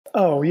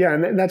Oh, yeah.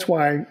 And that's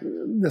why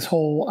this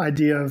whole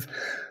idea of,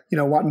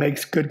 what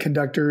makes good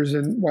conductors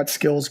and what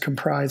skills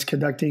comprise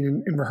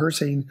conducting and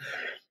rehearsing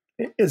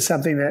is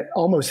something that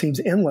almost seems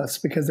endless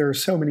because there are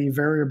so many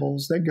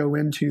variables that go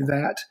into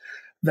that,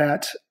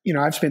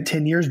 I've spent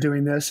 10 years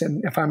doing this.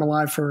 And if I'm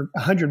alive for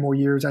 100 more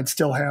years, I'd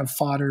still have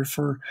fodder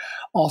for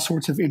all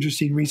sorts of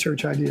interesting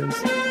research ideas.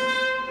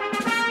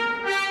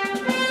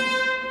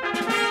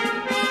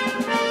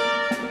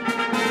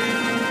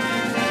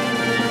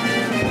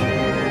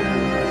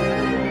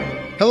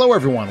 Hello,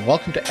 everyone.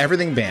 Welcome to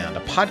Everything Band,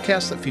 a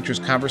podcast that features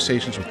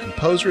conversations with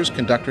composers,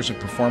 conductors, and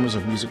performers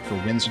of music for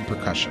winds and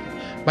percussion.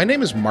 My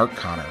name is Mark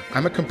Connor.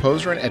 I'm a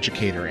composer and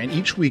educator, and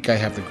each week I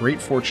have the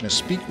great fortune to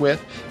speak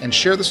with and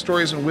share the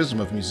stories and wisdom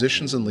of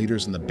musicians and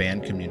leaders in the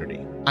band community.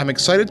 I'm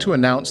excited to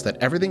announce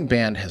that Everything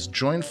Band has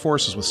joined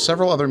forces with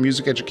several other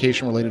music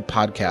education-related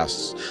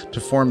podcasts to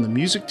form the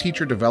Music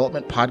Teacher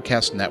Development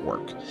Podcast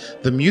Network.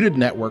 The Muted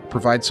Network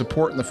provides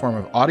support in the form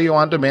of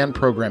audio-on-demand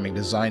programming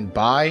designed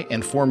by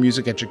and for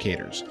music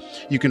educators.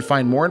 You can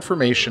find more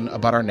information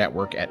about our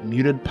network at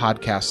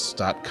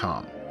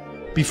mutedpodcasts.com.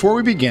 Before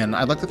we begin,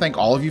 I'd like to thank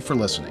all of you for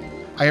listening.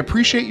 I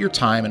appreciate your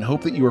time and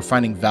hope that you are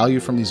finding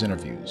value from these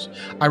interviews.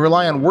 I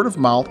rely on word of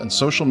mouth and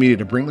social media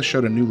to bring the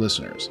show to new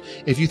listeners.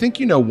 If you think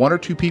you know one or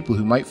two people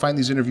who might find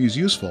these interviews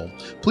useful,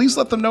 please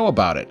let them know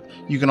about it.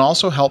 You can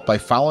also help by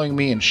following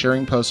me and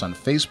sharing posts on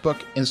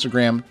Facebook,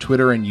 Instagram,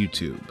 Twitter, and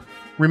YouTube.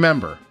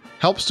 Remember,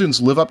 help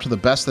students live up to the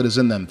best that is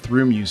in them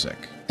through music.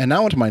 And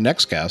now on to my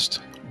next guest,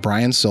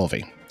 Brian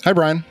Silvey. Hi,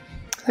 Brian.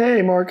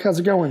 Hey, Mark. How's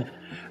it going?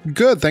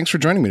 Good. Thanks for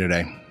joining me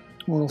today.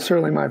 Well,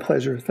 certainly my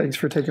pleasure. Thanks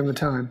for taking the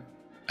time.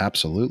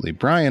 Absolutely.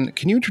 Brian,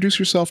 can you introduce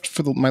yourself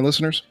for my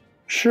listeners?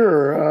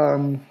 Sure.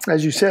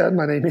 As you said,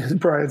 my name is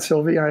Brian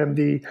Silvey. I am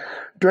the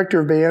Director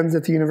of Bands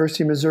at the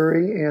University of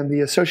Missouri and the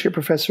Associate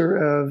Professor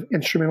of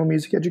Instrumental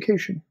Music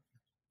Education.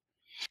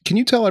 Can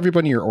you tell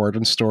everybody your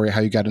origin story,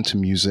 how you got into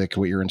music,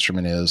 what your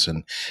instrument is,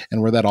 and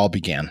where that all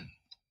began?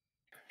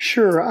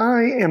 Sure.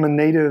 I am a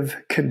native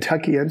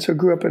Kentuckian, so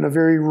grew up in a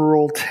very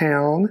rural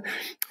town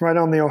right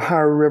on the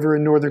Ohio River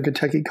in northern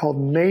Kentucky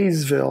called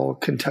Maysville,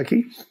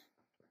 Kentucky.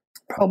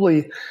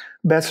 Probably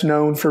best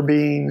known for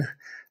being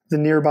the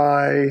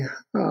nearby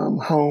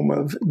home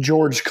of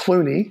George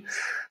Clooney.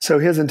 So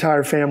his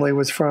entire family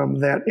was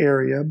from that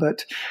area.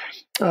 But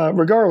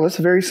regardless,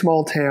 a very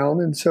small town.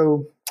 And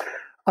so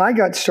I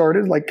got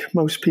started, like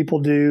most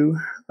people do,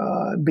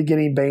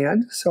 beginning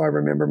band. So I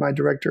remember my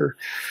director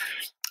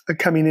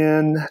coming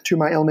in to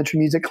my elementary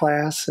music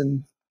class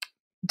and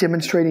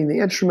demonstrating the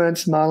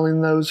instruments,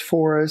 modeling those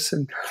for us.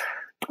 And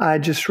I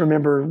just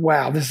remember,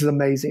 wow, this is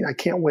amazing. I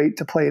can't wait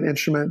to play an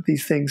instrument.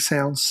 These things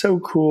sound so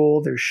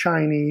cool. They're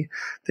shiny.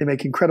 They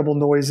make incredible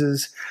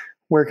noises.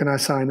 Where can I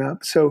sign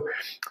up? So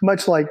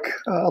much like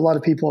a lot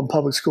of people in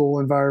public school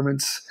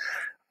environments,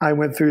 I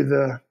went through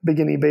the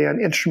beginning band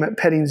instrument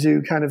petting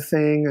zoo kind of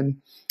thing and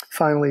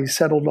finally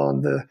settled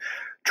on the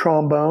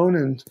trombone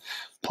and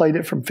played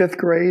it from fifth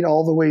grade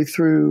all the way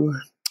through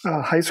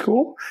high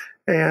school.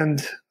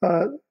 And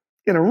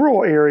in a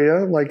rural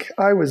area like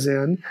I was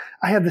in,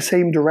 I had the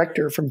same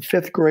director from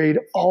fifth grade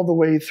all the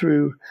way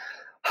through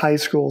high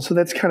school. So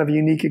that's kind of a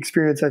unique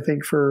experience, I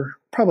think, for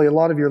probably a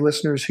lot of your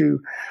listeners who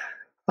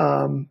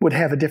would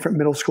have a different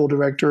middle school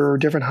director or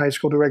different high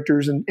school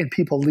directors and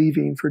people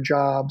leaving for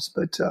jobs.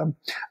 But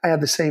I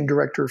had the same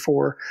director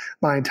for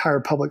my entire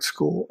public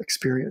school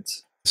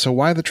experience. So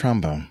why the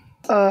trombone?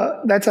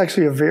 That's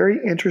actually a very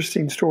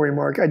interesting story,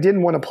 Mark. I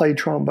didn't want to play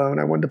trombone.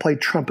 I wanted to play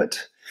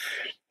trumpet.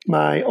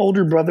 My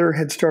older brother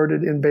had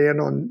started in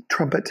band on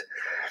trumpet,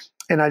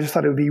 and I just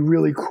thought it would be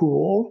really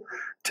cool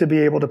to be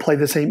able to play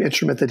the same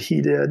instrument that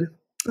he did.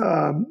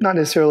 Not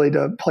necessarily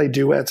to play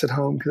duets at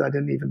home, because I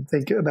didn't even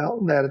think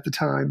about that at the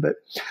time, but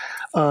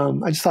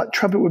I just thought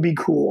trumpet would be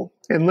cool.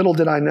 And little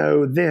did I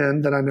know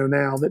then that I know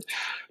now that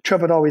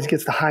trumpet always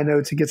gets the high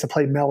notes. It gets to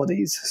play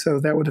melodies. So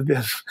that would have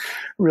been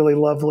really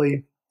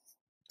lovely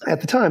at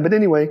the time. But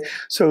anyway,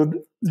 so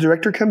the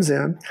director comes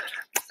in,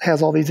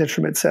 has all these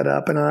instruments set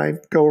up, and I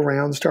go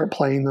around, start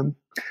playing them.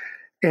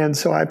 And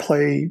so I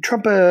play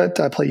trumpet,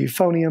 I play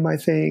euphonium, I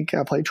think,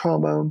 I play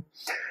trombone.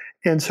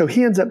 And so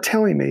he ends up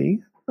telling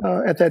me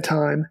at that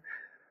time,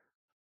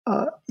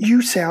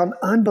 you sound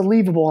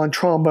unbelievable on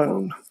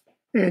trombone.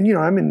 And,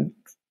 I'm in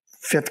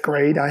fifth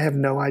grade. I have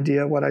no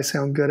idea what I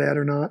sound good at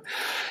or not.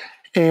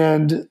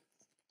 And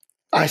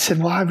I said,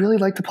 well, I really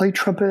like to play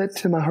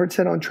trumpet, and my heart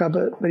set on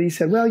trumpet. But he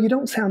said, well, you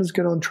don't sound as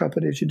good on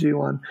trumpet as you do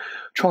on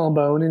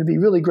trombone, and it'd be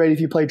really great if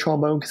you play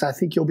trombone because I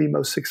think you'll be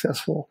most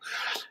successful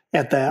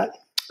at that.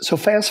 So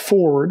fast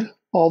forward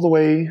all the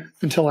way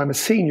until I'm a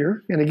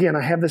senior, and again,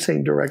 I have the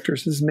same director.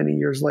 This is many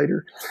years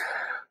later.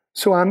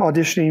 So I'm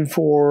auditioning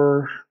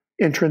for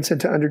entrance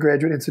into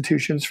undergraduate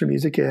institutions for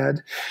music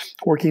ed,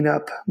 working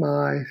up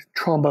my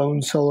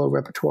trombone solo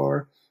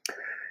repertoire.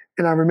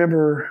 And I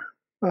remember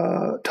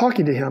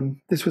talking to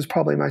him. This was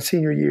probably my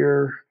senior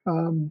year,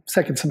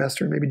 second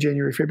semester, maybe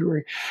January,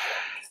 February.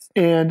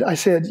 And I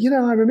said,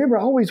 I remember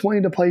always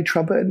wanting to play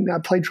trumpet, and I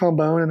played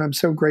trombone, and I'm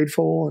so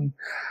grateful. And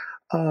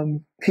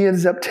he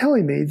ends up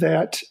telling me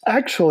that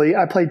actually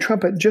I played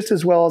trumpet just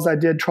as well as I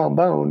did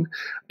trombone,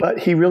 but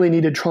he really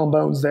needed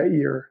trombones that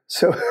year.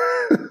 So,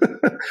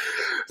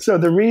 so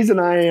the reason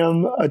I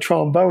am a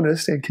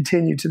trombonist and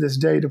continue to this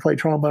day to play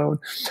trombone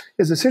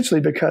is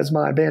essentially because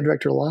my band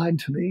director lied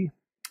to me.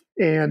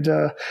 And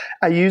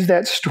I use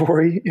that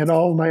story in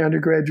all of my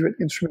undergraduate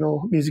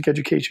instrumental music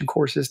education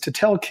courses to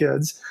tell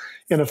kids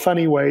in a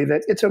funny way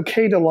that it's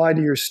okay to lie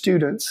to your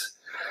students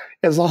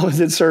as long as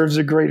it serves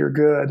a greater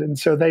good. And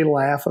so they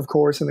laugh, of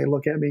course, and they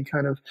look at me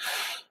kind of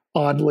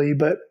oddly,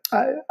 but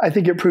I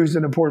think it proves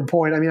an important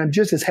point. I mean, I'm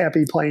just as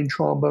happy playing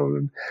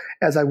trombone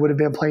as I would have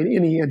been playing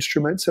any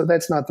instrument. So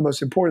that's not the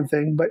most important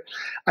thing, but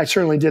I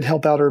certainly did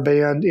help out our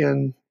band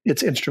in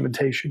its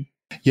instrumentation.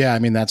 Yeah, I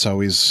mean, that's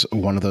always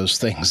one of those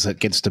things that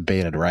gets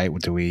debated, right?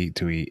 Do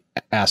we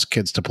ask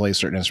kids to play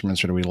certain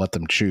instruments, or do we let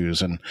them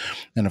choose? And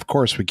of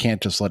course, we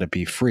can't just let it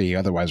be free.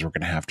 Otherwise, we're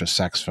going to have to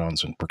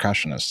saxophones and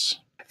percussionists.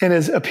 And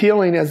as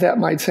appealing as that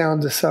might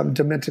sound to some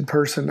demented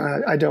person,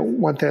 I don't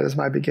want that as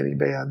my beginning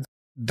band.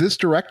 This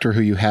director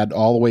who you had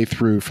all the way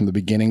through from the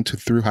beginning to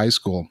through high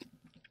school,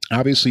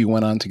 obviously you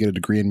went on to get a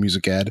degree in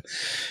music ed,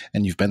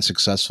 and you've been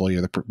successful.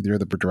 You're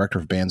the director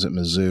of bands at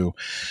Mizzou.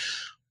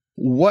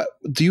 What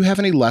do you have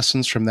any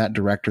lessons from that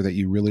director that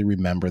you really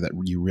remember that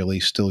you really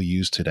still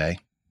use today?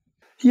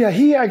 Yeah,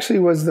 he actually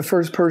was the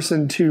first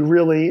person to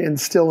really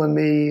instill in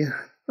me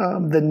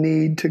the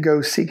need to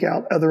go seek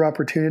out other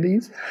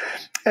opportunities.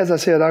 As I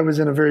said, I was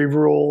in a very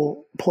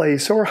rural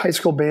place. So our high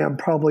school band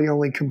probably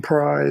only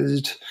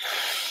comprised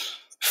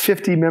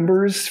 50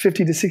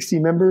 to 60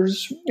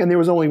 members, and there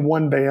was only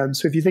one band.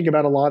 So if you think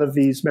about a lot of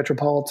these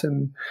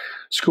metropolitan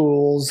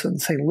schools in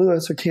St.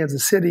 Louis or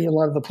Kansas City, a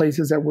lot of the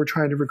places that we're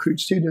trying to recruit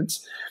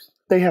students,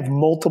 they have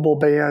multiple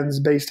bands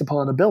based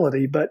upon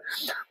ability. But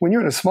when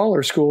you're in a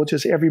smaller school,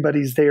 just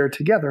everybody's there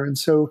together. And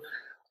so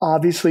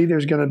obviously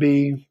there's going to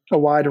be a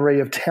wide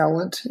array of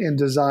talent and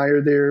desire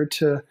there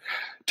to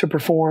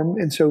perform.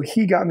 And so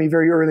he got me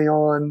very early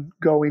on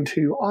going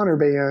to honor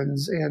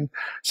bands and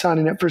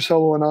signing up for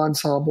solo and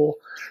ensemble.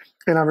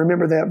 And I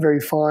remember that very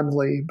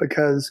fondly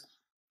because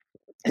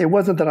it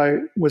wasn't that I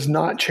was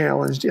not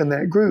challenged in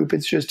that group.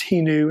 It's just he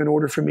knew in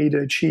order for me to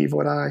achieve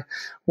what I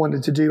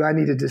wanted to do, I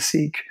needed to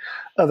seek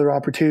other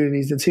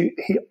opportunities. And so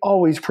he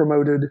always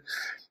promoted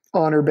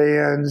honor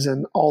bands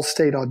and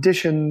all-state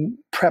audition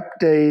prep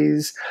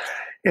days.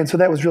 And so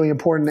that was really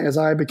important as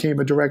I became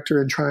a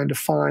director and trying to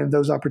find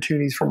those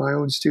opportunities for my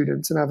own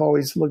students. And I've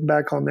always looked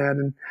back on that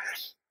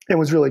and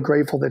was really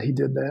grateful that he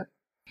did that.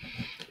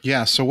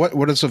 Yeah. So what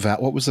was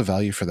the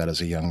value for that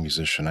as a young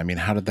musician? I mean,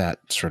 how did that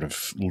sort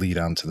of lead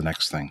on to the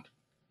next thing?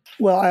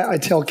 Well, I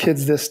tell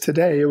kids this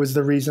today. It was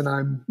the reason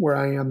I'm where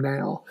I am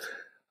now.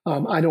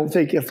 I don't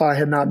think if I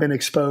had not been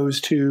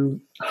exposed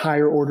to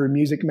higher order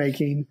music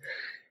making,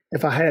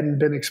 if I hadn't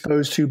been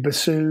exposed to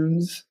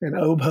bassoons and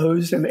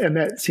oboes, and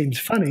that seems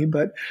funny,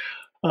 but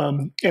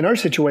in our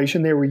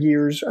situation, there were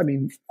years, I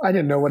mean, I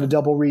didn't know what a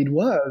double reed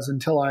was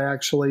until I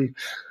actually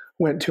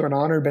went to an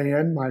honor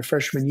band my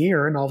freshman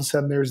year, and all of a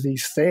sudden there's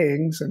these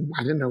things, and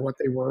I didn't know what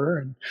they were,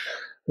 and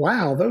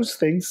wow, those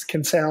things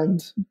can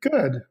sound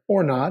good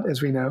or not,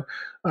 as we know,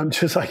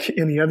 just like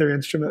any other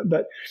instrument.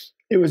 But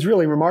it was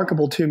really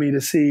remarkable to me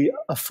to see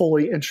a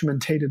fully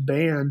instrumentated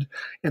band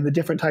and the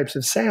different types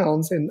of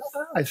sounds. And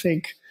I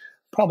think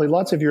probably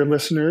lots of your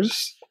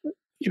listeners,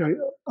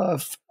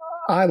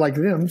 I, like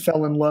them,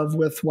 fell in love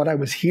with what I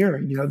was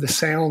hearing, the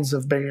sounds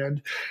of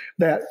band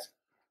that,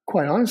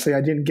 quite honestly,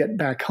 I didn't get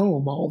back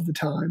home all of the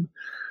time.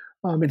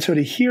 And so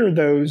to hear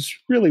those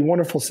really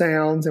wonderful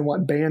sounds and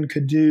what band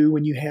could do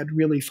when you had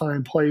really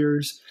fine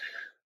players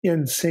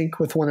in sync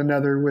with one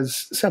another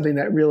was something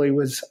that really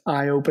was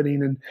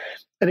eye-opening.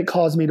 And it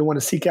caused me to want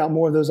to seek out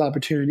more of those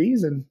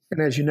opportunities. And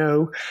as you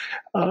know,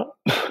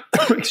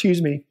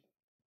 excuse me,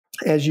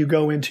 as you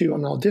go into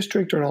an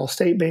all-district or an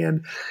all-state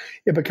band,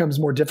 it becomes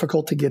more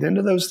difficult to get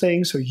into those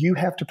things. So you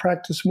have to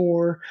practice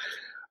more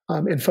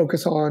and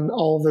focus on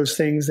all of those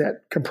things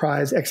that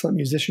comprise excellent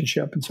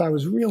musicianship. And so I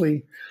was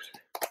really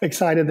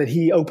excited that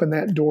he opened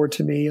that door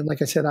to me. And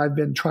like I said, I've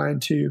been trying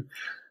to,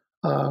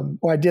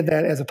 I did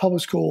that as a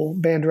public school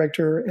band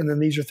director. And then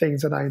these are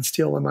things that I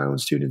instill in my own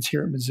students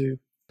here at Mizzou.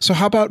 So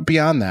how about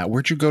beyond that?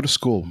 Where'd you go to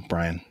school,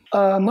 Brian?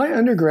 My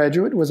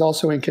undergraduate was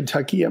also in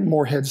Kentucky at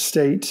Morehead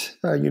State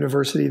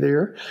University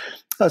there,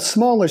 a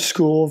smallish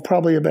school of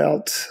probably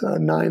about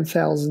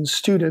 9,000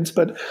 students,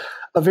 but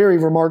a very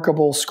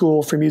remarkable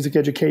school for music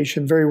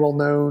education, very well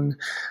known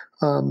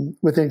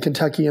within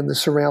Kentucky and the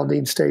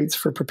surrounding states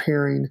for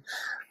preparing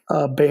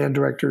band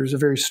directors, a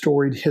very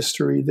storied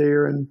history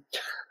there. And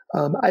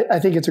I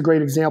think it's a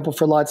great example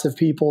for lots of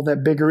people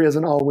that bigger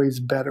isn't always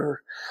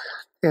better.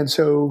 And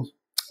so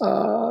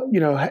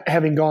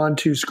having gone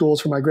to schools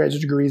for my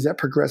graduate degrees that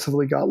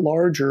progressively got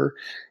larger,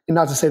 and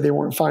not to say they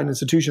weren't fine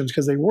institutions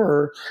because they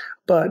were,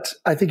 but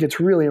I think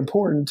it's really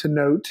important to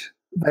note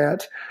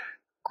that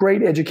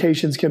great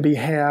educations can be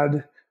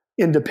had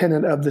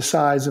independent of the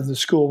size of the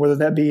school, whether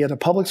that be at a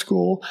public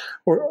school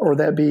or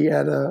that be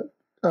at a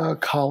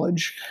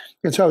college.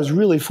 And so I was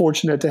really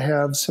fortunate to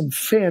have some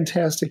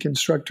fantastic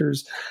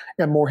instructors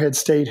at Morehead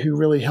State who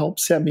really helped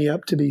set me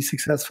up to be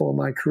successful in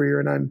my career.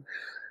 And I'm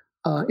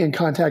in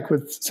contact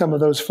with some of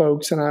those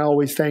folks, and I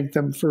always thank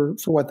them for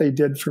what they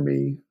did for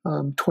me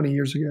 20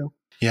 years ago.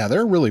 Yeah,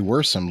 there really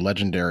were some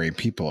legendary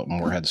people at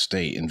Morehead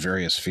State in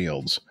various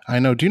fields. I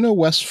know. Do you know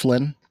Wes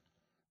Flynn?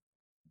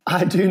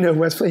 I do know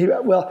Wes Flynn.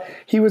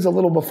 He was a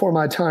little before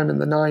my time in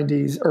the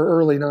 90s or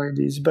early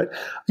 90s, but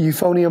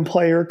euphonium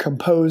player,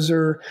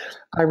 composer.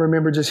 I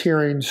remember just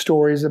hearing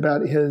stories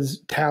about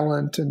his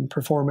talent and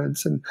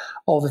performance and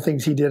all the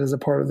things he did as a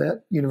part of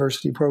that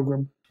university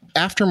program.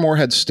 After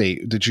Morehead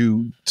State, did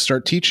you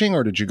start teaching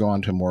or did you go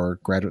on to more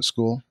graduate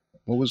school?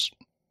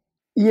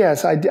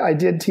 Yes, I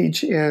did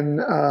teach in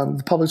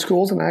the public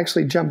schools, and I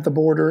actually jumped the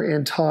border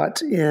and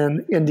taught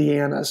in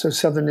Indiana, so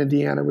southern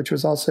Indiana, which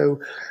was also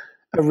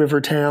a river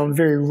town,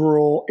 very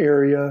rural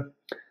area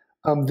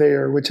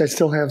there, which I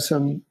still have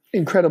some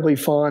incredibly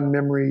fond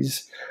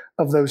memories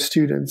of those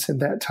students at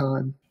that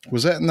time.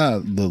 Was that in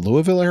the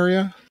Louisville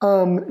area?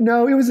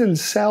 No, it was in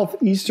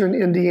southeastern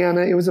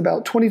Indiana. It was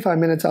about 25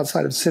 minutes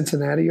outside of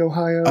Cincinnati,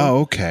 Ohio. Oh,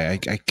 okay.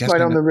 I guess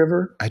right on the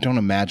river. I don't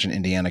imagine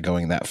Indiana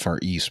going that far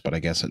east, but I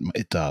guess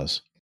it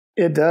does.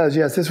 It does,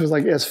 yes. This was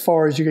like as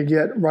far as you could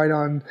get right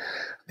on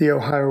the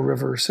Ohio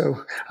River.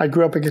 So I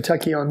grew up in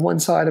Kentucky on one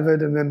side of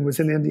it and then was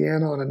in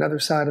Indiana on another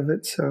side of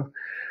it. So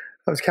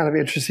it was kind of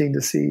interesting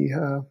to see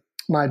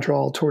my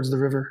draw towards the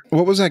river.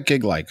 What was that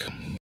gig like?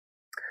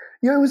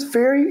 It was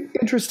very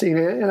interesting.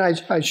 And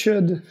I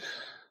should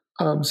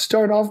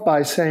start off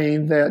by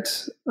saying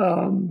that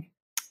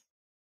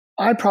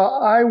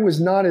I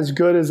was not as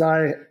good as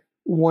I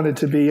wanted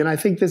to be. And I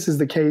think this is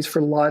the case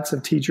for lots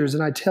of teachers.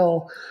 And I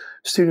tell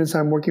students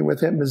I'm working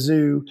with at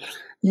Mizzou,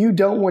 you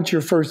don't want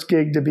your first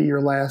gig to be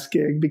your last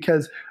gig,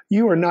 because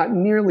you are not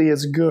nearly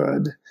as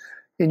good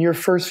in your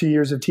first few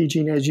years of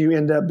teaching as you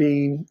end up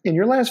being in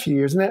your last few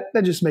years. And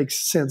that just makes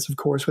sense, of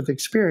course, with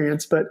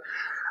experience. But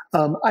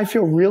I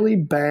feel really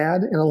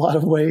bad in a lot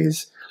of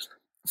ways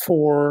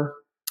for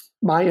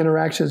my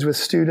interactions with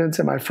students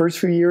in my first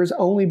few years,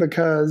 only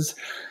because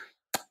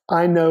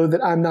I know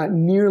that I'm not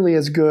nearly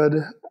as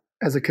good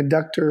as a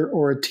conductor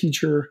or a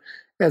teacher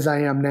as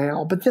I am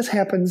now. But this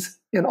happens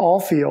in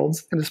all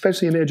fields, and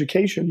especially in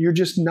education. You're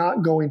just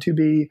not going to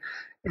be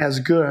as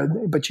good,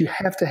 but you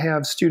have to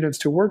have students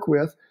to work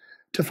with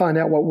to find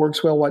out what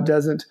works well, what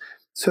doesn't,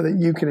 so that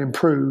you can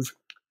improve.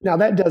 Now,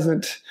 that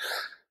doesn't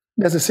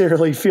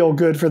necessarily feel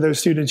good for those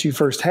students you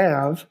first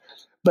have,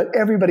 but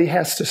everybody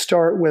has to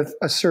start with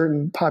a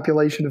certain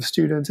population of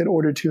students in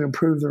order to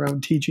improve their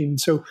own teaching.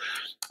 So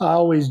I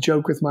always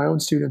joke with my own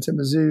students at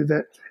Mizzou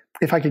that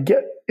if I could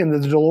get in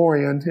the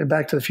DeLorean and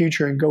Back to the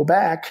Future and go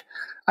back,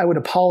 I would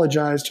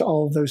apologize to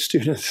all of those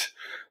students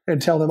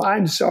and tell them,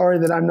 I'm sorry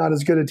that I'm not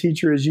as good a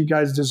teacher as you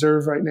guys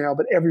deserve right now,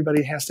 but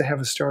everybody has to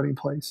have a starting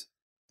place.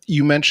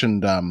 You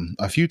mentioned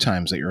a few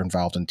times that you're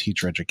involved in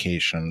teacher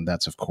education.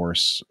 That's, of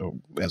course,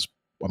 as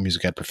a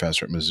music ed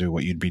professor at Mizzou,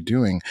 what you'd be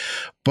doing.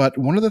 But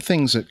one of the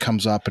things that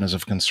comes up and is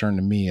of concern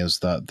to me is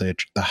the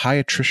high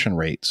attrition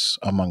rates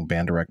among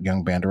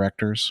young band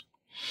directors.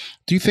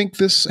 Do you think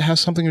this has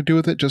something to do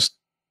with it?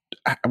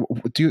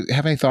 Do you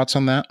have any thoughts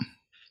on that?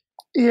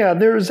 Yeah,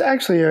 there's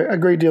actually a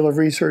great deal of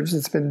research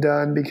that's been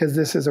done, because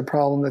this is a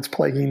problem that's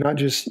plaguing not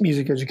just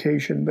music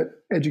education,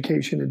 but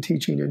education and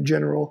teaching in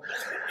general.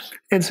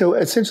 And so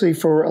essentially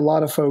for a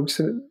lot of folks,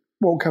 it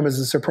won't come as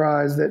a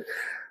surprise that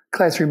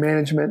classroom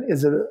management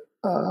is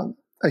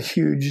a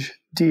huge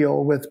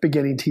deal with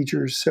beginning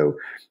teachers. So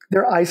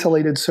they're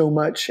isolated so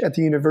much at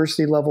the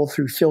university level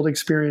through field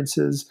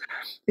experiences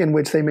in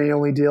which they may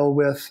only deal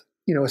with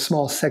a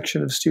small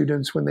section of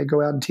students when they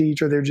go out and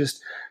teach, or they're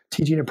just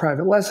teaching a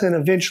private lesson.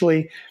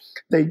 Eventually,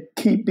 they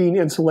keep being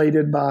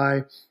insulated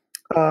by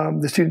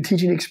the student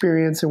teaching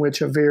experience in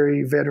which a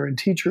very veteran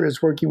teacher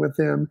is working with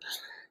them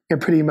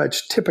and pretty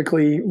much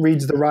typically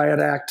reads the riot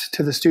act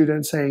to the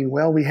student saying,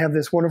 well, we have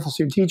this wonderful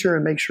student teacher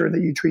and make sure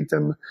that you treat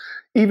them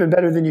even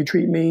better than you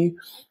treat me.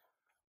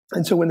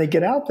 And so when they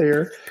get out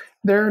there,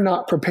 they're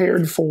not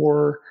prepared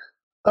for,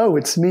 oh,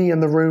 it's me in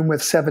the room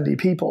with 70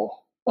 people.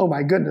 Oh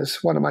my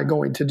goodness, what am I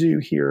going to do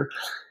here?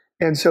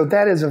 And so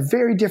that is a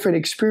very different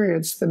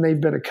experience than they've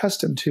been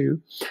accustomed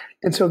to.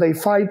 And so they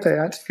fight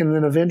that. And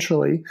then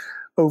eventually,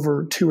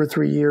 over 2 or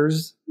 3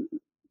 years,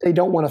 they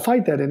don't want to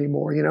fight that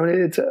anymore.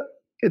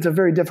 It's a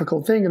very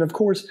difficult thing. And of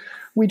course,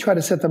 we try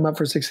to set them up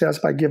for success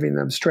by giving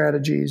them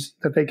strategies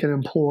that they can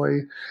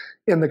employ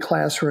in the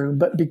classroom.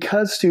 But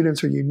because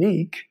students are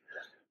unique,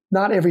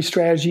 not every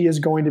strategy is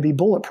going to be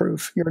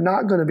bulletproof. You're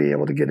not going to be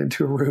able to get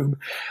into a room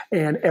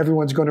and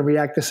everyone's going to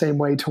react the same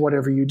way to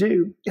whatever you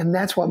do. And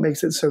that's what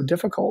makes it so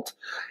difficult.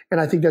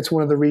 And I think that's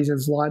one of the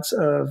reasons lots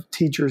of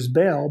teachers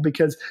bail,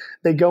 because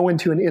they go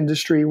into an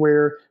industry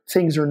where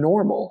things are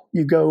normal.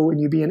 You go and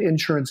you be an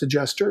insurance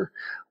adjuster.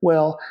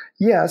 Well,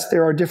 yes,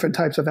 there are different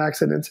types of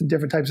accidents and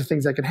different types of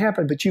things that can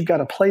happen, but you've got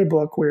a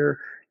playbook where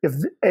if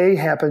A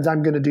happens,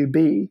 I'm going to do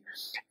B.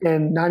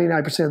 And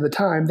 99% of the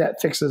time, that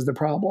fixes the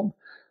problem.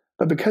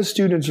 But because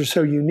students are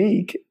so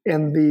unique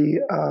and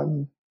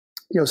the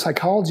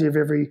psychology of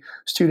every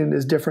student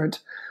is different,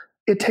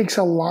 it takes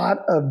a lot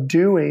of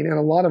doing and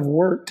a lot of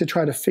work to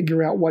try to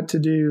figure out what to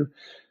do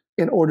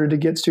in order to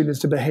get students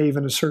to behave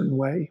in a certain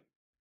way.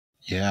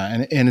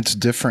 Yeah, and it's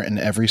different in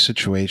every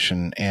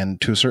situation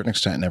and to a certain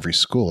extent in every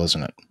school,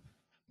 isn't it?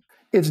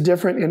 It's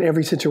different in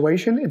every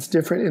situation. It's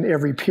different in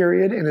every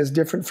period, and it's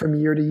different from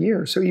year to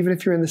year. So even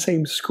if you're in the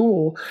same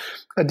school,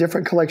 a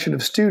different collection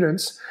of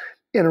students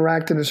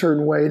interact in a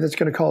certain way that's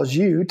going to cause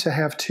you to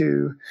have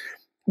to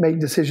make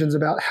decisions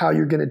about how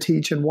you're going to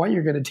teach and what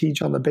you're going to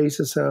teach on the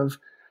basis of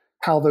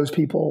how those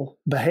people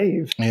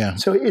behave. Yeah.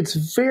 So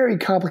it's very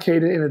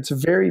complicated and it's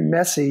very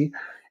messy.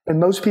 And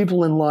most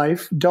people in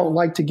life don't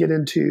like to get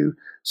into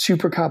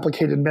super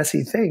complicated,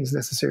 messy things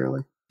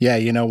necessarily. Yeah,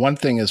 one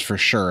thing is for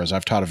sure is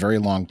I've taught a very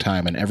long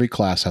time, and every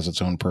class has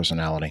its own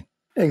personality.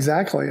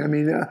 Exactly. I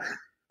mean,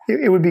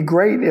 it would be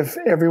great if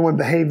everyone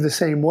behaved the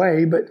same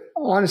way, but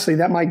honestly,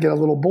 that might get a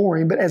little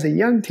boring. But as a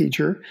young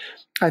teacher,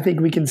 I think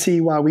we can see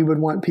why we would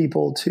want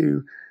people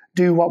to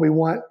do what we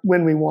want,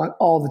 when we want,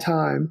 all the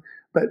time.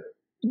 But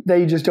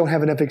they just don't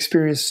have enough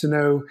experience to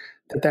know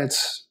that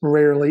that's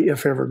rarely,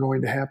 if ever,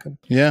 going to happen.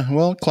 Yeah,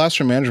 well,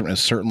 classroom management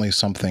is certainly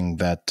something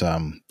that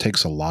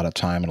takes a lot of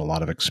time and a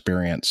lot of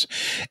experience,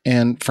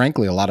 and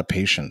frankly, a lot of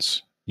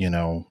patience.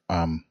 I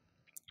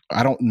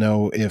don't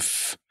know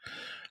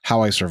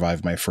how I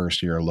survived my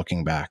first year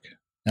looking back,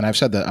 and I've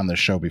said that on the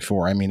show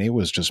before. I mean, it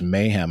was just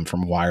mayhem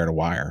from wire to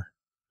wire.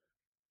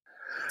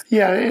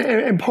 Yeah,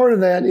 and part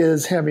of that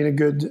is having a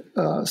good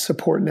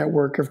support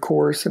network, of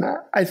course. And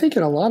I think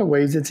in a lot of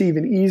ways it's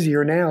even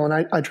easier now. And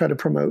I try to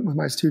promote with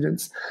my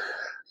students,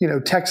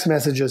 text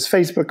messages,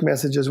 Facebook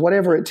messages,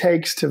 whatever it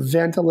takes to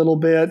vent a little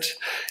bit.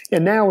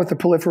 And now with the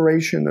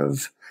proliferation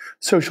of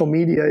social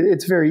media,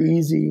 it's very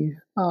easy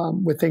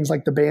with things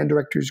like the band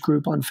directors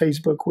group on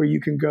Facebook, where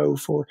you can go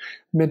for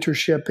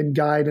mentorship and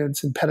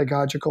guidance and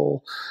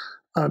pedagogical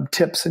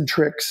tips and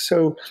tricks.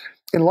 So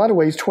in a lot of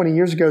ways, 20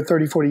 years ago,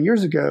 30, 40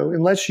 years ago,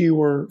 unless you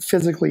were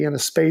physically in a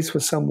space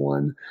with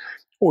someone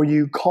or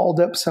you called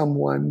up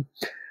someone,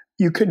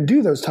 you couldn't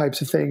do those types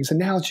of things. And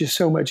now it's just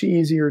so much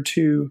easier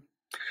to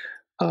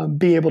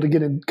be able to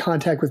get in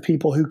contact with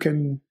people who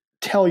can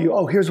tell you,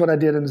 oh, here's what I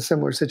did in a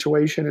similar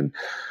situation. And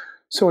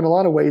so in a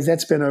lot of ways,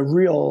 that's been a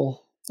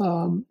real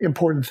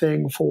important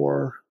thing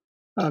for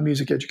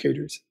music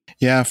educators.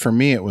 Yeah, for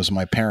me, it was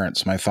my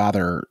parents. My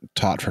father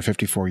taught for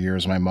 54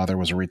 years. My mother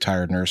was a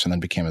retired nurse and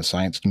then became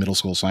a middle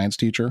school science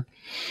teacher.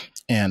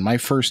 And my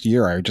first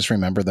year, I just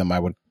remember them. I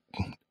would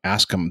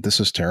ask them,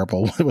 "This is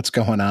terrible. What's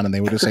going on?" And they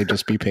would just say,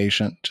 "Just be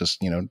patient.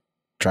 Just,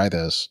 try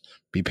this.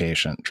 Be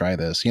patient. Try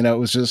this."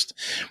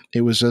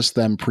 It was just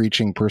them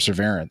preaching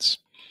perseverance.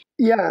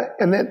 Yeah,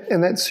 and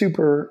that's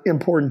super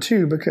important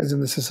too, because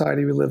in the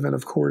society we live in,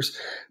 of course,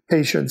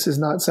 patience is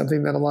not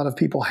something that a lot of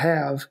people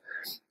have.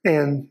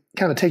 And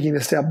kind of taking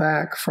a step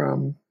back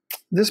from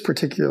this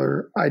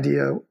particular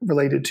idea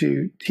related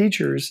to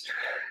teachers,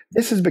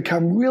 this has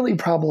become really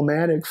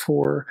problematic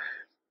for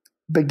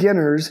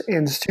beginners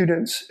and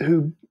students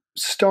who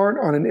start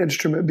on an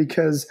instrument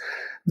because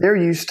they're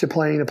used to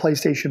playing a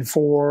PlayStation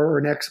 4 or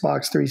an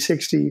Xbox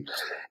 360,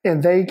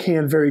 and they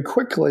can very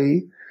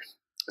quickly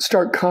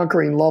start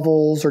conquering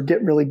levels or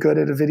get really good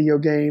at a video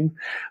game.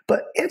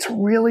 But it's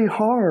really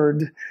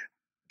hard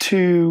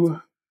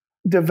to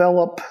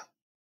develop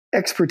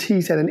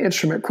expertise at an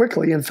instrument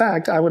quickly. In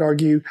fact, I would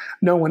argue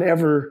no one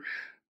ever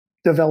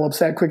develops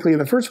that quickly in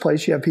the first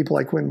place. You have people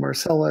like Wynton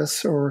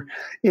Marsalis or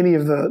any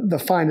of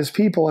the finest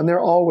people, and they're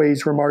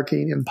always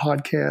remarking in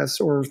podcasts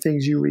or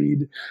things you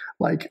read,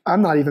 like,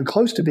 I'm not even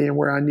close to being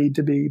where I need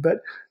to be. But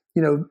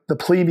the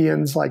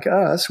plebeians like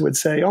us would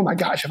say, oh my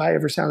gosh, if I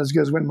ever sound as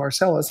good as Wynton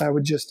Marsalis, I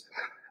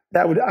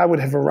would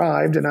have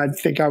arrived, and I'd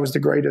think I was the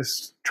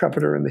greatest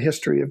trumpeter in the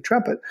history of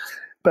trumpet.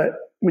 But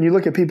when you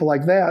look at people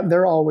like that,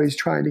 they're always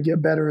trying to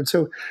get better. And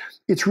so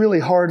it's really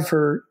hard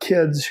for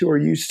kids who are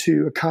used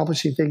to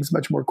accomplishing things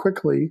much more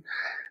quickly,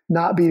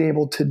 not being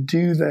able to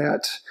do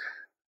that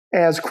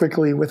as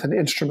quickly with an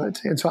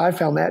instrument. And so I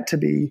found that to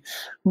be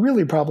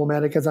really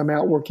problematic as I'm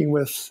out working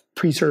with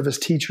pre-service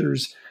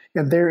teachers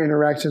and their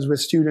interactions with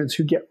students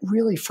who get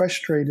really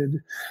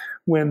frustrated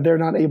when they're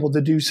not able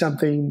to do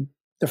something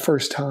the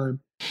first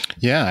time.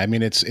 Yeah, I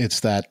mean, it's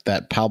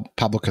that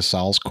Pablo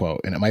Casal's quote,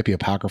 and it might be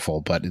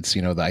apocryphal, but it's,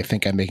 I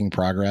think I'm making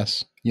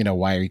progress.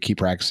 Why you keep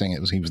practicing?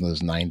 He was in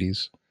his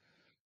 90s.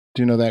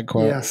 Do you know that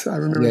quote? Yes, I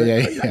remember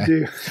that. Yeah. I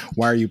do.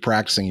 Why are you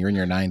practicing? You're in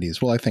your 90s.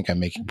 Well, I think I'm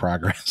making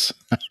progress.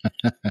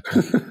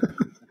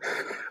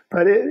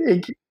 But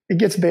it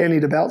gets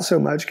bandied about so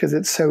much because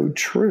it's so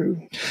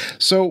true.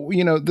 So,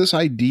 this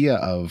idea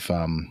of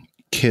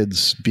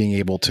kids being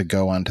able to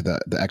go onto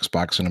the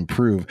Xbox and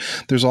improve,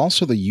 there's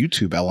also the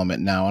YouTube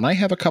element now. And I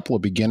have a couple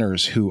of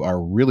beginners who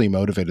are really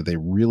motivated. They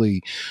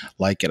really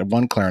like it.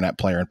 One clarinet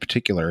player in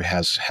particular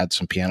has had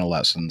some piano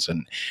lessons,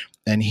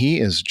 and he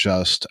is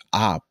just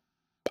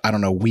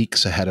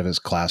weeks ahead of his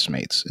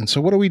classmates. And so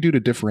what do we do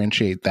to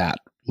differentiate that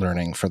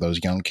learning for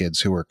those young kids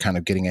who are kind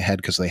of getting ahead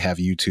because they have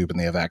YouTube and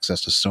they have access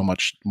to so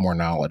much more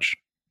knowledge?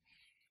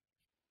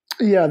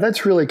 Yeah,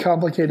 that's really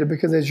complicated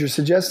because as you're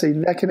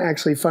suggesting, that can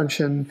actually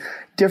function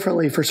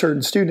differently for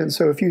certain students.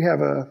 So if you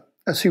have a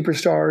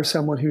superstar,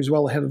 someone who's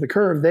well ahead of the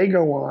curve, they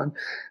go on,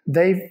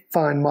 they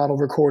find model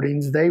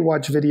recordings, they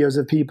watch videos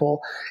of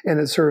people, and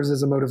it serves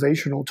as a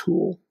motivational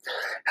tool.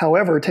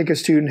 However, take a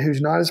student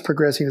who's not as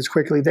progressing as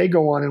quickly, they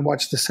go on and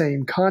watch the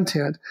same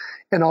content,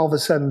 and all of a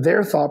sudden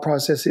their thought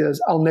process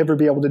is, I'll never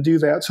be able to do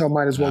that, so I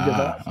might as well give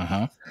up.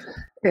 Uh-huh.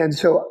 And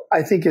so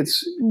I think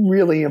it's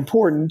really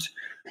important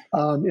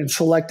in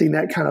selecting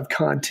that kind of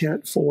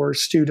content for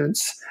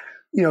students,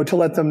 to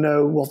let them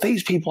know, well,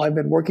 these people have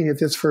been working at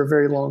this for a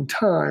very long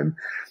time.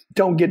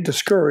 Don't get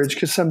discouraged,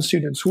 because some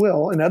students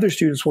will, and other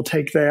students will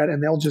take that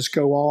and they'll just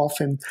go off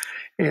and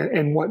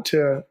want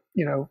to,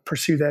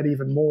 pursue that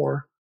even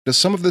more. Does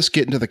some of this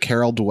get into the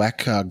Carol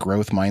Dweck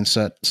growth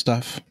mindset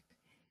stuff?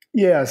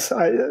 Yes,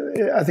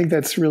 I think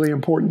that's really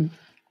important.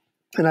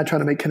 And I try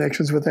to make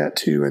connections with that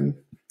too in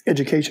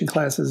education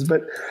classes.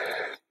 But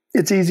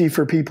it's easy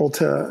for people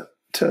to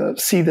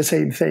see the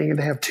same thing and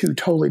to have two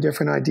totally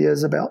different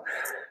ideas about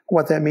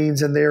what that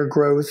means in their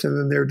growth and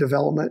in their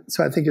development.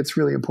 So I think it's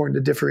really important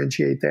to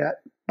differentiate that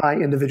by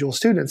individual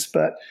students.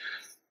 But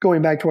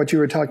going back to what you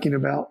were talking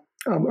about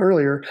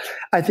earlier,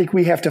 I think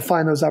we have to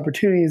find those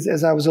opportunities,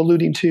 as I was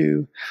alluding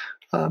to,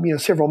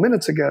 several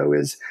minutes ago,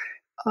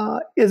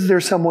 is there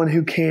someone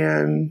who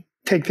can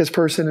take this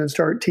person and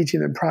start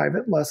teaching them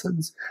private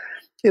lessons?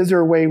 Is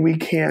there a way we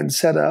can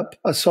set up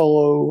a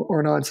solo or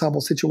an ensemble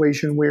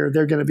situation where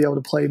they're going to be able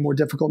to play more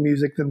difficult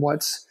music than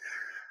what's,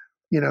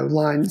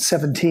 line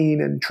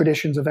 17 and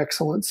traditions of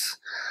excellence?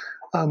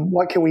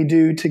 What can we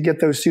do to get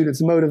those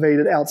students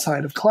motivated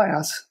outside of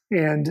class?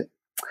 And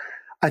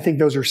I think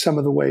those are some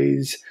of the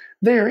ways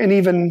there. And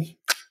even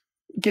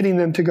getting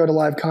them to go to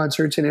live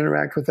concerts and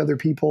interact with other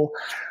people,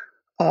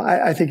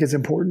 I think is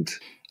important.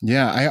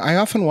 Yeah, I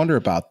often wonder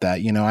about that.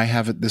 I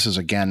have it. This is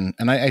again,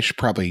 and I should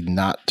probably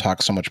not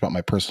talk so much about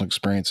my personal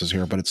experiences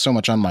here, but it's so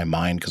much on my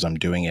mind because I'm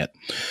doing it.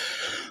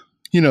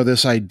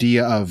 This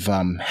idea of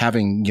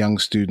having young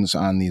students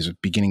on these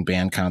beginning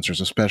band concerts,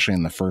 especially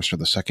in the first or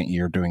the second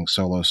year, doing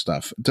solo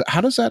stuff.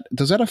 How does that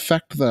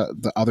affect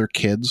the other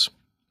kids,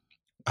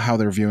 how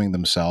they're viewing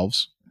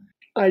themselves?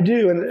 I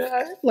do, and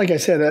like I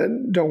said, I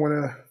don't want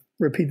to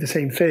repeat the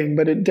same thing,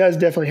 but it does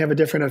definitely have a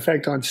different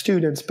effect on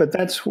students. But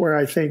that's where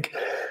I think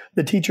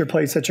the teacher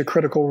plays such a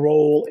critical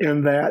role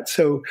in that.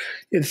 So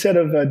instead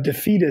of a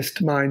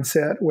defeatist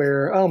mindset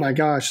where, oh my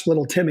gosh,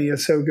 little Timmy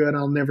is so good,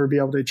 I'll never be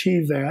able to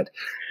achieve that,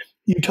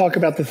 you talk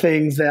about the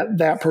things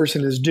that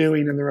person is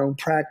doing in their own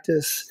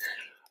practice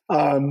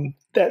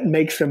that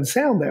makes them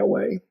sound that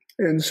way.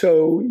 And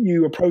so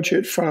you approach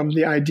it from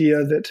the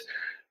idea that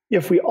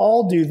if we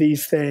all do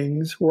these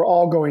things, we're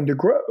all going to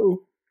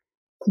grow,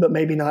 but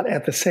maybe not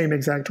at the same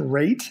exact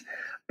rate,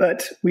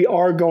 but we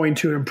are going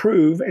to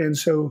improve. And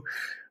so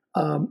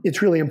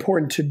it's really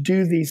important to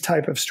do these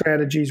type of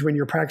strategies when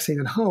you're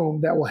practicing at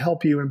home that will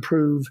help you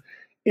improve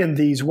in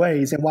these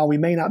ways. And while we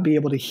may not be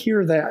able to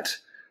hear that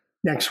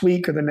next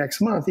week or the next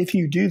month, if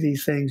you do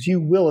these things, you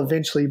will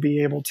eventually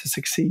be able to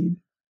succeed.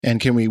 And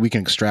can we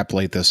can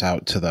extrapolate this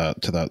out to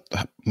the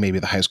maybe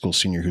the high school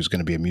senior who's going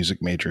to be a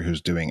music major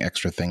who's doing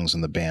extra things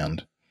in the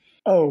band?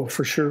 Oh,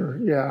 for sure.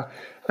 Yeah.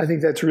 I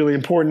think that's really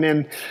important.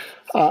 And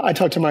I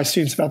talk to my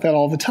students about that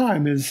all the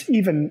time, is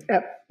even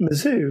at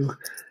Mizzou,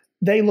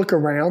 they look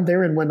around,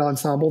 they're in wind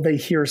ensemble, they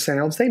hear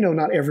sounds. They know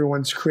not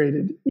everyone's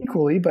created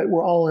equally, but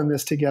we're all in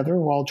this together.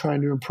 We're all trying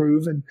to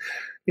improve. And,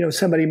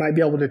 somebody might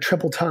be able to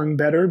triple tongue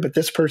better, but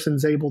this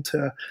person's able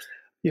to,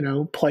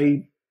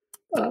 play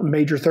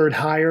major third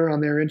higher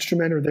on their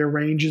instrument, or their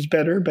range is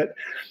better. But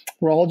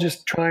we're all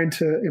just trying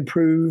to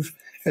improve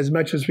as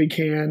much as we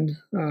can,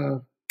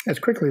 as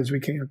quickly as we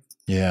can.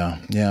 Yeah.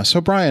 Yeah. So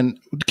Brian,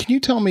 can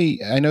you tell me,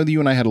 I know that you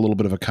and I had a little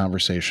bit of a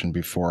conversation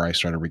before I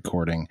started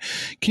recording.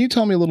 Can you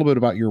tell me a little bit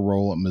about your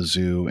role at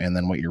Mizzou and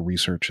then what your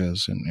research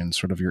is and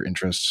sort of your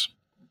interests?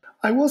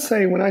 I will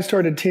say, when I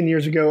started 10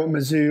 years ago at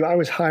Mizzou, I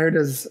was hired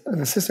as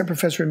an assistant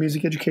professor of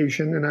music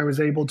education, and I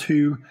was able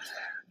to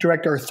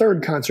direct our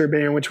third concert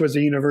band, which was a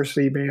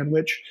university band,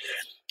 which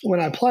when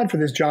I applied for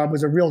this job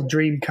was a real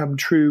dream come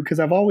true, because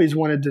I've always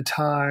wanted to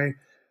tie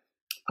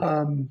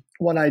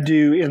what I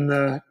do in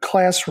the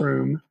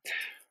classroom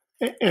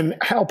and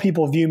how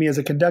people view me as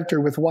a conductor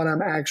with what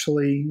I'm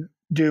actually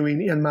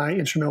doing in my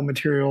instrumental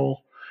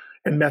material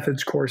and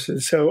methods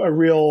courses. So a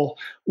real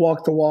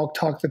walk the walk,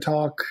 talk the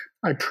talk.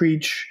 I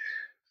preach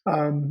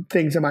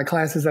things in my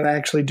classes that I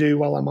actually do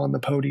while I'm on the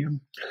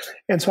podium.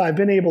 And so I've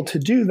been able to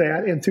do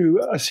that, and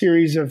through a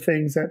series of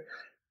things that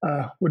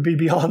would be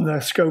beyond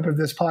the scope of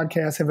this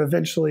podcast, have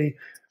eventually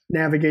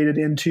navigated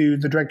into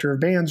the director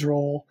of bands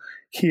role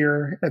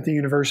here at the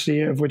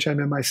university, of which I'm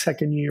in my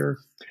second year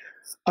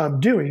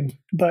doing.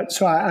 But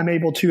so I'm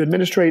able to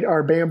administrate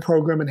our band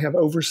program and have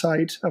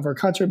oversight of our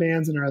concert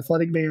bands and our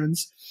athletic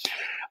bands.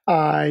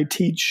 I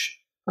teach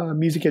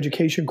music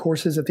education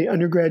courses at the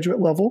undergraduate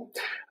level.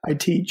 I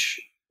teach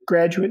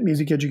graduate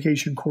music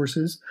education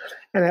courses,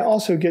 and I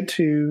also get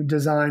to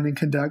design and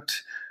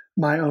conduct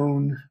my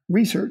own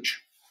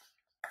research.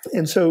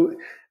 And so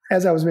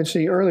as I was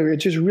mentioning earlier,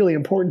 it's just really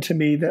important to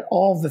me that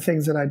all of the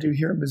things that I do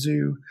here at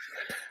Mizzou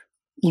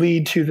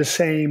lead to the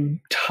same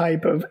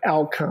type of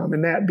outcome,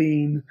 and that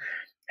being,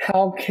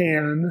 how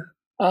can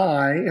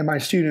I and my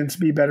students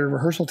be better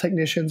rehearsal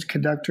technicians,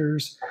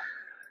 conductors?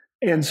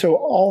 And so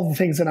all the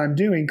things that I'm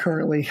doing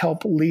currently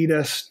help lead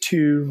us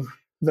to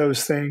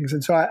those things.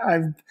 And so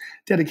I've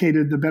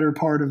dedicated the better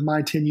part of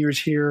my 10 years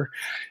here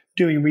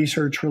doing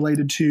research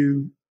related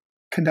to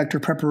conductor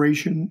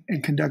preparation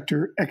and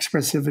conductor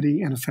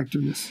expressivity and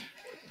effectiveness.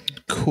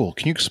 Cool.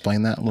 Can you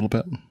explain that a little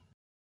bit?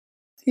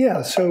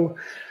 Yeah. So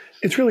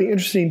it's really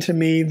interesting to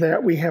me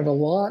that we have a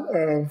lot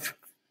of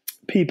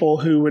people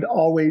who would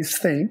always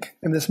think,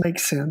 and this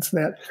makes sense,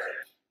 that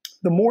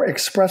the more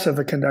expressive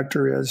a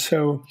conductor is.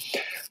 So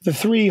the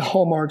three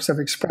hallmarks of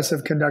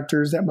expressive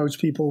conductors that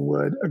most people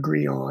would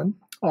agree on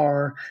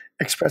are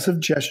expressive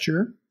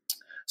gesture,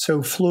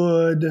 so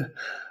fluid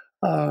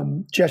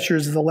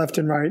gestures of the left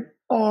and right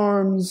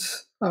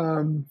arms,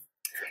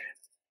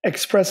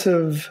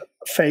 expressive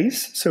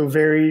face, so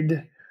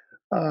varied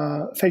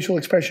facial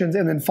expressions,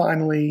 and then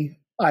finally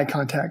eye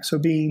contact, so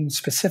being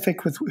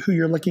specific with who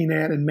you're looking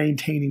at and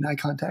maintaining eye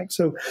contact.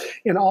 So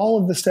in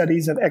all of the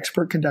studies of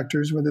expert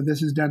conductors, whether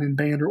this is done in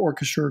band or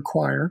orchestra or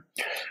choir,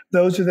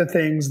 those are the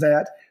things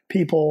that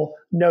people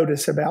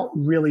notice about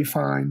really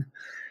fine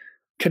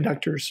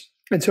conductors.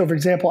 And so, for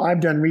example,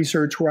 I've done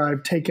research where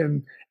I've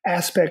taken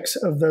aspects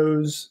of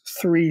those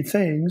three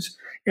things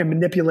and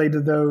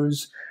manipulated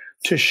those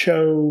to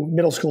show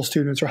middle school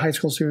students or high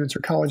school students or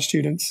college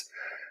students,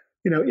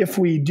 if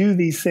we do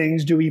these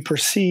things, do we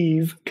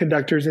perceive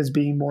conductors as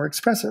being more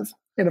expressive?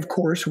 And of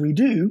course we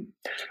do.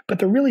 But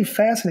the really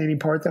fascinating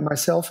part that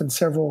myself and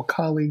several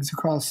colleagues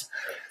across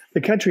the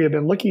country have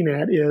been looking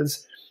at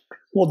is,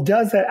 well,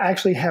 does that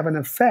actually have an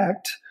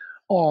effect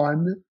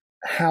on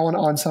how an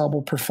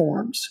ensemble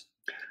performs?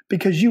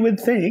 Because you would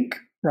think,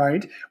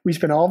 right, we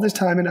spend all this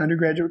time in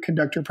undergraduate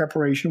conductor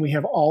preparation. We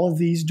have all of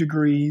these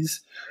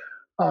degrees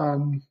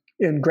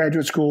in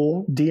graduate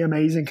school,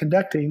 DMAs in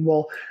conducting.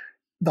 Well,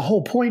 the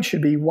whole point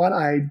should be what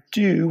I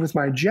do with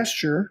my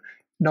gesture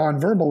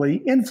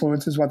non-verbally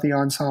influences what the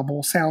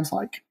ensemble sounds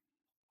like.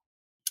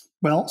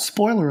 Well,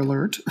 spoiler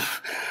alert,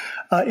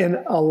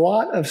 in a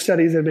lot of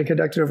studies that have been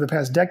conducted over the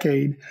past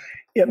decade,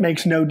 it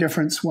makes no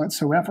difference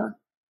whatsoever.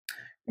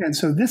 And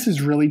so this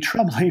is really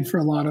troubling for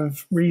a lot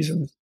of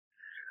reasons.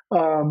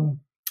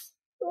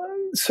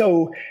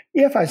 So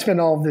if I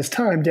spend all of this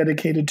time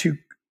dedicated to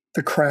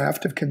the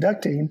craft of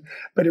conducting,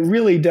 but it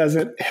really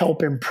doesn't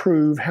help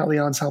improve how the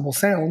ensemble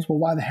sounds, well,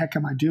 why the heck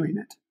am I doing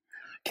it?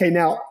 Okay,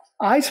 now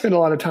I spend a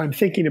lot of time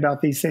thinking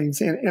about these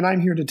things, and I'm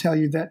here to tell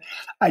you that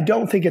I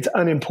don't think it's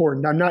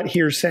unimportant. I'm not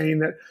here saying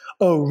that,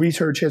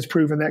 research has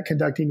proven that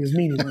conducting is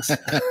meaningless.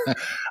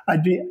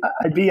 I'd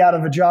be out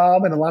of a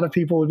job, and a lot of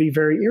people would be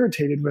very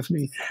irritated with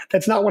me.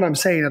 That's not what I'm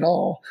saying at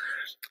all,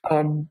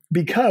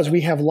 because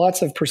we have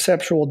lots of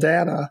perceptual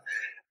data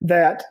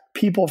that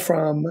people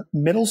from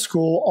middle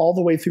school all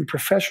the way through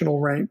professional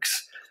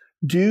ranks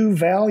do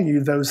value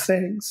those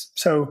things.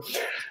 So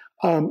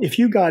if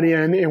you got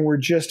in and were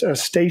just a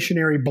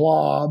stationary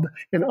blob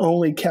and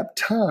only kept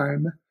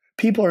time,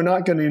 people are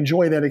not going to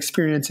enjoy that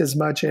experience as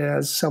much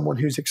as someone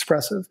who's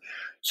expressive.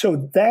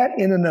 So that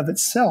in and of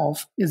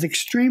itself is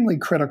extremely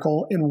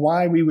critical in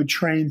why we would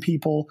train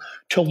people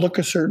to look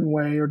a certain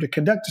way or to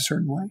conduct a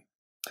certain way.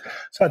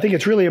 So I think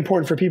it's really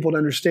important for people to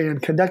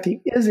understand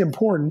conducting is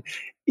important,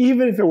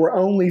 even if it were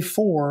only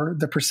for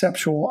the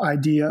perceptual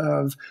idea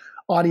of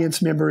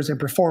audience members and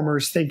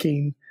performers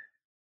thinking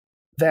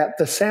that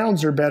the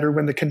sounds are better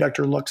when the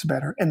conductor looks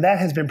better. And that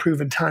has been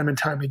proven time and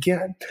time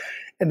again.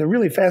 And the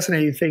really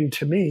fascinating thing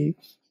to me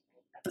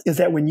is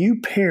that when you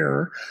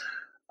pair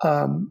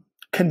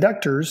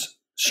conductors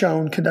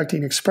shown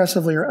conducting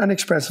expressively or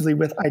unexpressively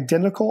with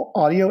identical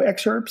audio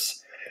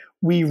excerpts,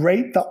 we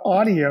rate the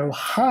audio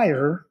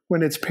higher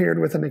when it's paired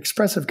with an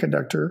expressive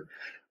conductor,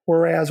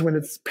 whereas when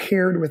it's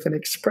paired with an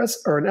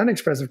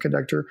unexpressive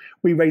conductor,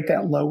 we rate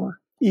that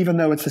lower, even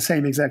though it's the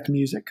same exact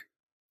music.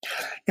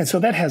 And so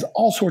that has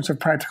all sorts of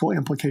practical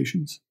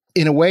implications.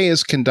 In a way,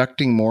 is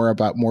conducting more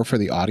for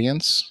the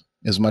audience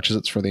as much as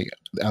it's for the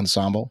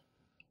ensemble?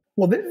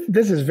 Well,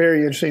 this is very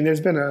interesting.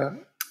 There's been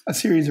a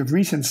series of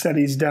recent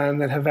studies done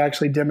that have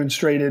actually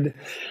demonstrated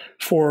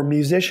for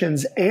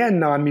musicians and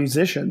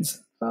non-musicians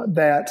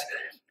that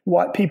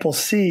what people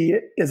see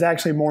is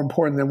actually more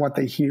important than what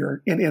they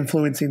hear in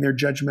influencing their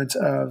judgment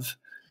of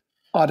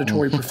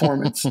auditory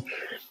performance.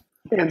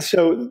 And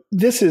so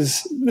this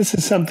is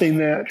something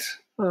that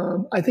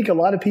I think a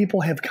lot of people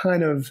have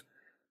kind of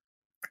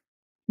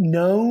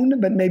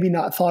known, but maybe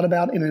not thought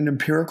about in an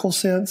empirical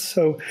sense.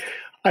 So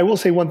I will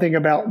say one thing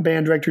about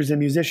band directors and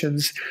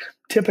musicians.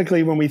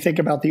 Typically, when we think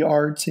about the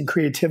arts and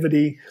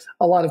creativity,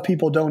 a lot of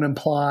people don't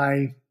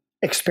apply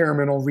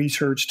experimental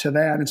research to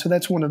that. And so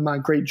that's one of my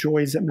great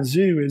joys at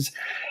Mizzou is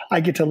I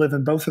get to live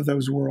in both of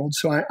those worlds.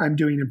 So I'm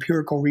doing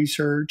empirical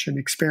research and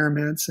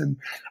experiments and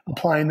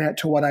applying that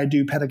to what I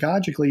do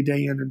pedagogically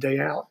day in and day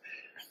out.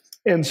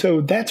 And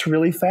so that's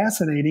really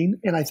fascinating.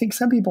 And I think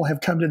some people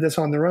have come to this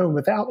on their own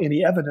without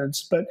any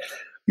evidence. But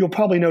you'll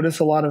probably notice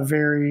a lot of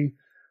very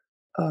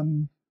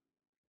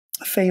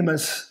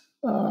famous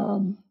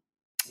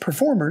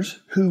performers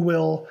who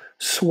will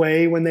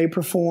sway when they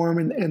perform,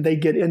 and they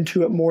get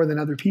into it more than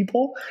other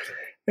people.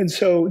 And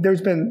so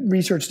there's been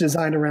research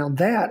designed around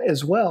that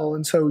as well.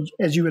 And so,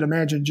 as you would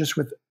imagine, just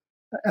with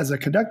as a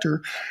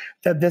conductor,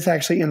 that this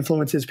actually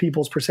influences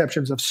people's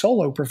perceptions of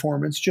solo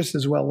performance just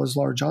as well as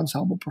large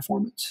ensemble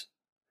performance.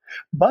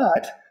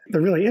 But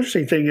the really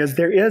interesting thing is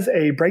there is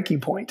a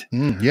breaking point.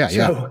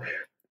 So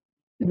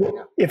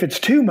if it's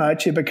too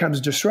much, it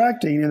becomes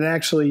distracting and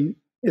actually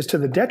is to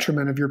the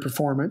detriment of your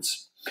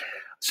performance.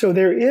 So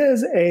there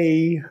is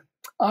a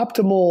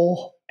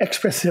optimal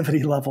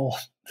expressivity level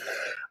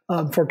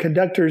for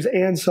conductors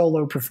and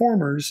solo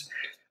performers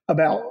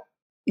about,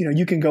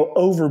 you can go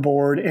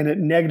overboard and it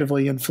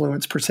negatively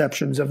influence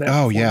perceptions of that.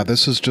 Oh, yeah.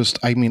 This is just,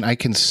 I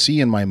can see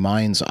in my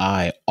mind's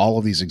eye all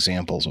of these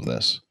examples of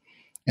this.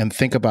 And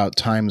think about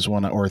times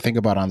think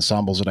about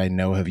ensembles that I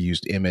know have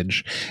used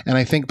image. And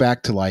I think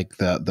back to like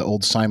the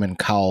old Simon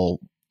Cowell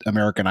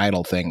American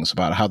Idol things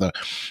about how the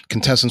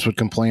contestants would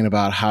complain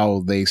about how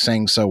they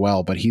sang so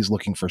well, but he's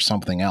looking for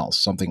something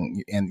else,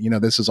 and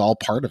this is all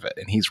part of it.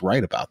 And he's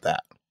right about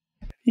that.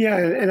 Yeah,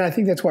 and I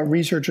think that's what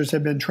researchers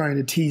have been trying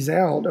to tease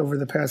out over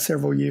the past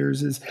several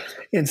years is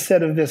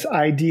instead of this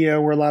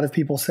idea where a lot of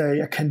people say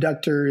a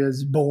conductor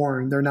is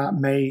born, they're not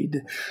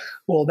made.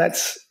 Well,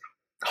 that's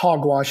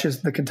hogwash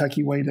is the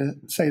Kentucky way to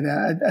say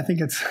that. I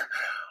think it's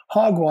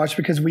hogwash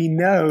because we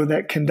know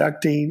that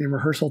conducting and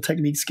rehearsal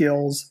technique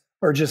skills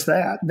are just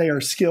that. They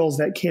are skills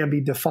that can be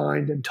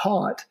defined and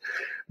taught.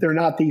 They're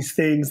not these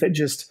things that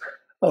just,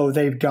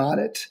 they've got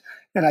it.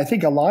 And I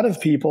think a lot of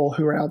people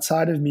who are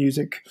outside of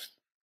music,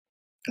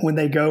 when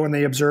they go and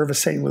they observe a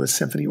St. Louis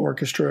Symphony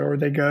Orchestra or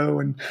they go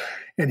and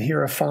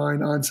hear a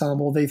fine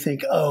ensemble, they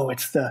think,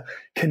 it's the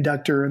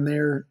conductor and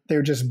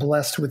they're just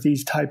blessed with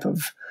these type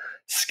of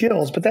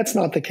skills. But that's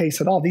not the case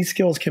at all. These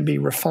skills can be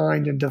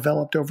refined and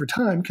developed over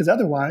time because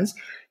otherwise,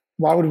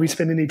 why would we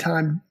spend any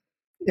time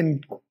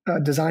in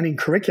designing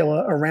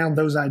curricula around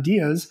those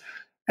ideas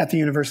at the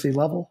university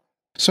level?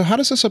 So how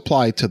does this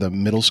apply to the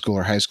middle school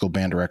or high school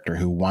band director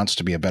who wants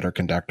to be a better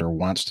conductor,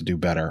 wants to do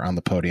better on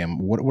the podium?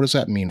 What does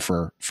that mean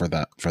for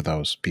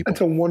those people?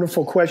 That's a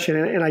wonderful question.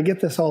 And I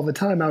get this all the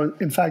time.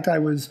 I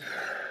was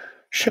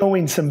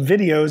showing some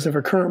videos of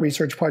a current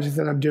research project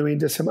that I'm doing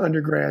to some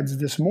undergrads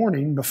this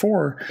morning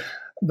before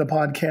the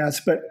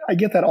podcast. But I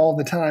get that all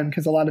the time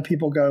because a lot of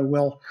people go,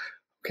 well,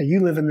 okay, you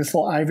live in this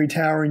little ivory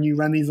tower and you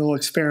run these little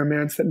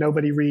experiments that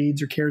nobody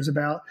reads or cares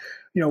about.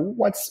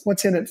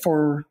 What's in it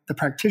for the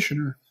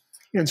practitioner?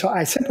 And so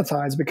I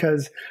sympathize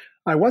because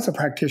I was a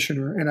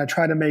practitioner and I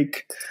try to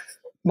make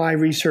my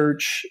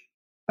research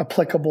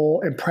applicable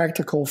and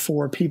practical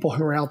for people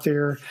who are out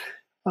there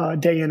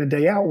day in and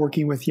day out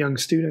working with young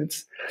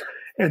students.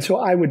 And so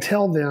I would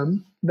tell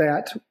them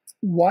that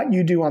what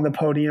you do on the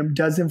podium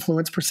does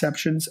influence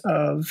perceptions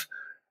of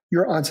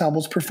your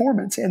ensemble's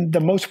performance. And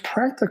the most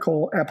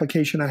practical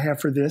application I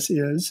have for this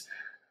is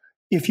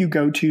if you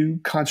go to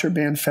concert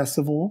band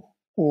festival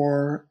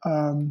or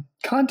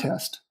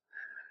contest.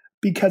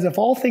 Because if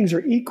all things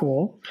are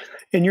equal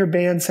and your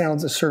band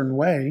sounds a certain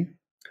way,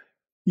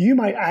 you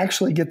might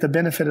actually get the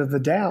benefit of the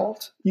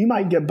doubt. You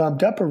might get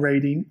bumped up a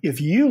rating if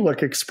you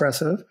look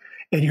expressive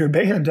and your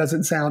band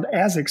doesn't sound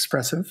as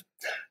expressive.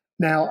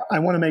 Now, I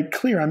want to make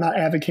clear, I'm not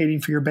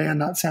advocating for your band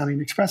not sounding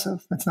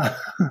expressive. That's not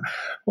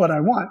what I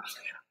want.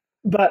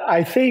 But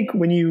I think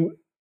when you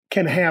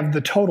can have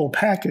the total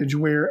package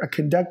where a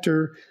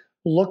conductor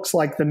looks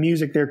like the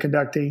music they're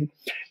conducting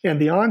and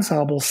the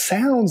ensemble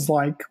sounds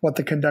like what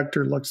the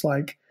conductor looks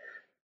like,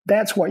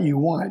 that's what you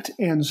want.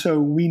 And so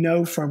we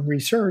know from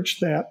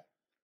research that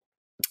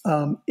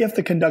if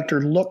the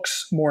conductor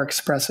looks more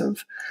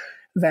expressive,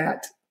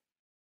 that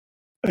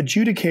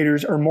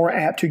adjudicators are more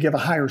apt to give a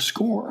higher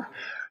score.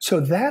 So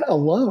that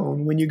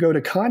alone, when you go to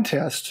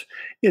contest,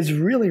 is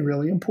really,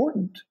 really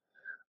important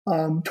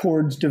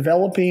towards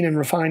developing and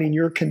refining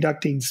your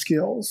conducting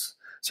skills.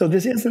 So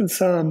this isn't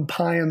some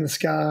pie in the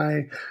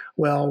sky,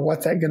 well,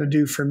 what's that going to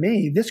do for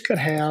me? This could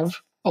have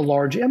a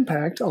large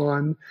impact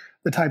on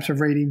the types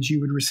of ratings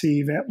you would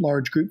receive at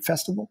large group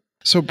festival.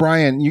 So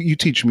Brian, you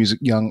teach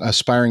young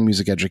aspiring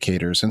music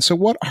educators. And so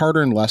what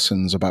hard-earned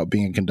lessons about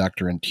being a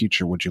conductor and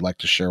teacher would you like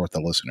to share with the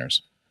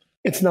listeners?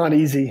 It's not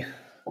easy.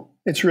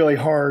 It's really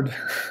hard.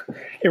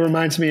 It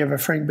reminds me of a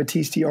Frank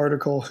Battisti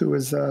article, who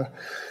was a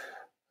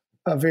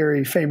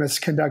very famous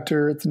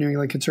conductor at the New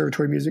England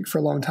Conservatory of Music for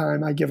a long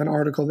time. I give an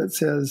article that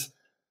says,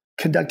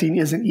 conducting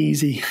isn't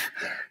easy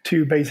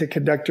to basic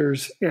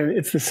conductors. And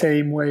it's the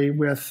same way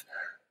with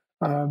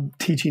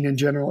teaching in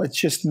general. It's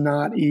just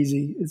not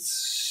easy. It's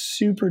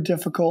super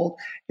difficult.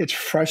 It's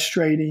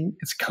frustrating.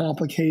 It's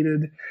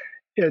complicated.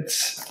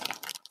 It's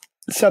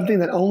something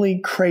that only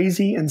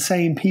crazy,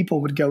 insane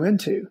people would go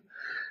into.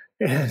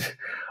 And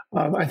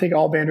I think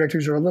all band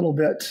directors are a little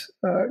bit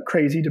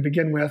crazy to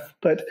begin with,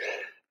 but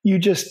you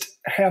just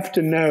have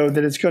to know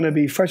that it's going to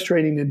be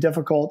frustrating and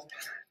difficult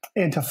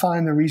and to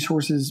find the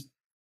resources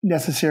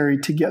necessary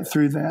to get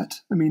through that.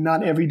 I mean,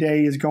 not every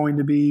day is going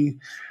to be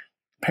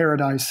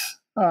paradise.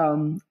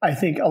 I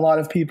think a lot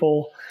of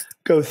people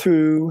go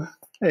through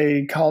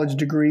a college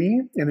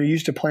degree and they're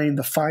used to playing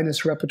the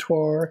finest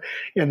repertoire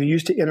and they're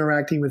used to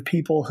interacting with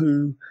people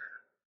who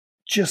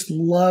just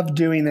love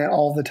doing that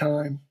all the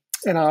time.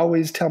 And I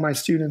always tell my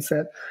students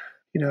that,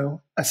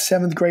 a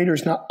seventh grader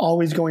is not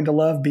always going to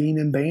love being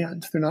in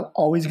band. They're not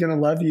always going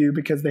to love you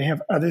because they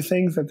have other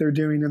things that they're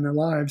doing in their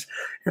lives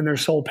and their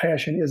sole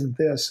passion isn't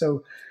this.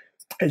 So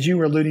as you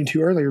were alluding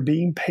to earlier,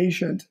 being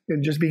patient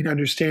and just being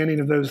understanding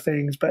of those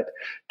things, but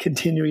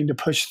continuing to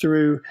push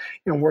through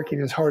and working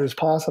as hard as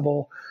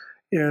possible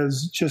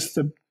is just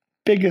the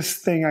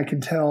biggest thing I can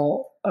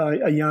tell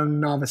a young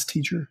novice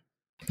teacher.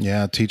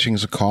 Yeah, teaching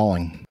is a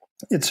calling.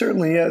 It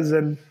certainly is.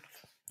 And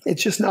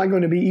it's just not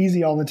going to be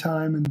easy all the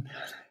time.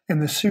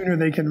 And the sooner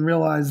they can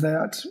realize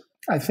that,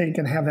 I think,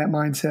 and have that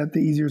mindset, the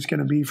easier it's going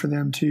to be for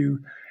them to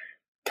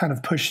kind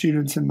of push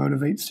students and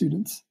motivate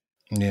students.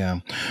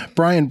 Yeah.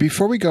 Brian,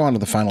 before we go on to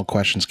the final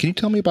questions, can you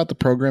tell me about the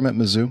program at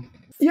Mizzou?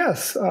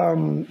 Yes.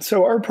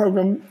 So our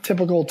program,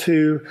 typical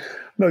to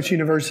most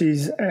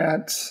universities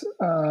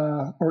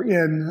or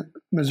in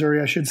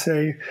Missouri, I should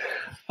say,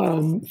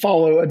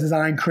 follow a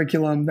design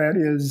curriculum that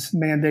is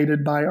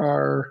mandated by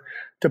our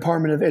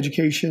Department of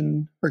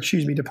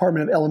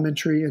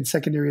Elementary and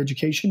Secondary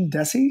Education,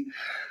 DESE.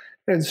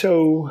 And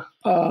so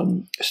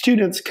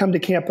students come to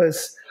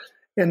campus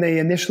and they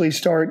initially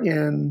start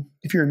in,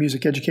 if you're a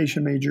music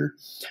education major,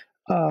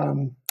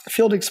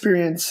 field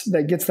experience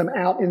that gets them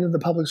out into the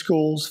public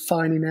schools,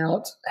 finding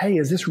out, hey,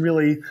 is this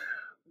really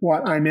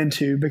what I'm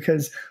into?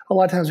 Because a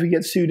lot of times we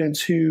get students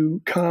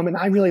who come and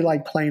I really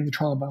like playing the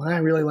trombone, I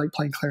really like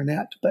playing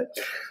clarinet. But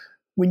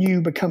when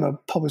you become a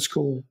public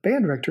school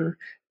band director,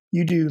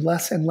 you do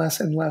less and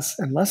less and less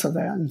and less of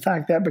that. In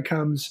fact, that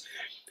becomes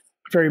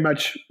very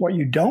much what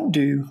you don't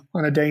do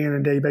on a day in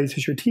and day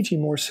basis. You're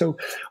teaching more. So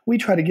we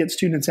try to get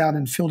students out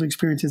in field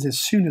experiences as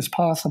soon as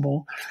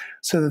possible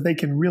so that they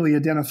can really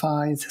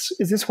identify,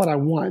 is this what I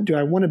want? Do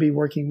I want to be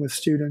working with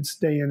students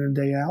day in and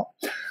day out?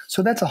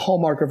 So that's a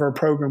hallmark of our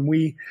program.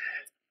 We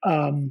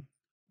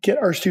get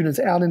our students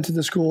out into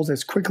the schools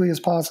as quickly as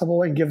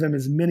possible and give them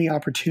as many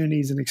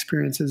opportunities and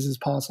experiences as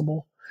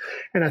possible.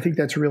 And I think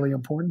that's really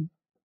important.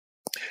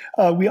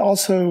 We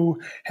also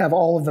have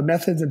all of the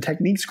methods and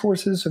techniques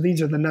courses. So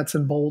these are the nuts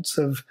and bolts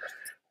of,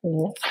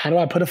 well, how do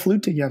I put a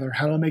flute together?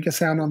 How do I make a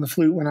sound on the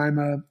flute when I'm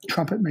a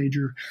trumpet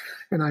major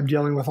and I'm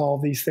dealing with all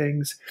of these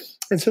things?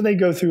 And so they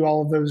go through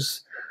all of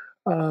those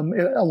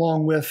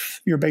along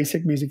with your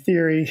basic music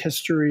theory,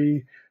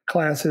 history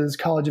classes,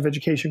 college of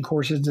education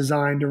courses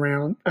designed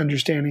around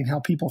understanding how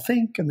people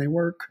think and they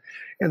work.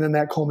 And then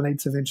that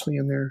culminates eventually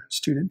in their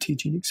student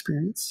teaching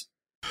experience.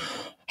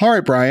 All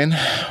right, Brian,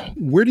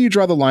 where do you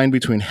draw the line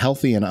between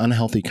healthy and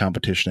unhealthy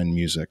competition in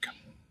music?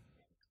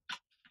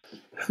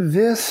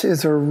 This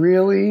is a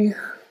really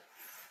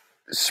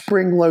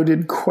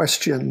spring-loaded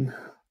question.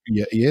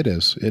 Yeah, it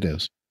is. It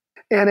is.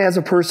 And as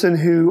a person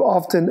who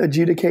often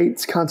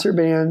adjudicates concert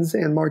bands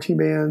and marching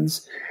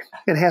bands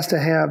and has to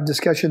have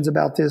discussions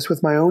about this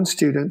with my own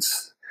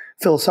students,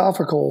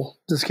 philosophical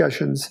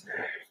discussions,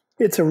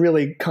 it's a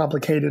really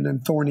complicated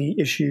and thorny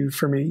issue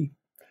for me.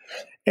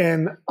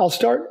 And I'll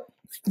start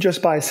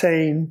just by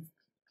saying,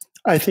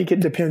 I think it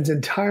depends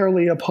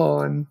entirely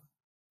upon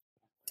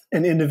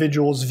an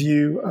individual's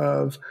view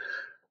of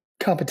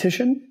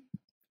competition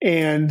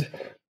and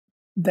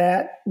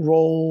that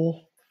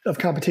role of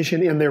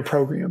competition in their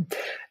program.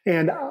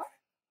 And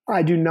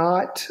I do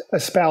not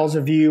espouse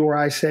a view where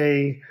I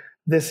say,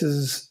 this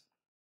is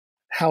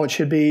how it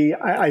should be.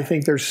 I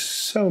think there's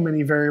so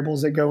many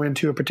variables that go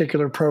into a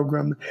particular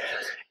program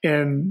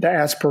and the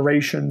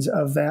aspirations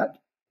of that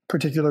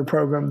particular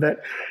program that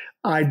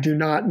I do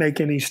not make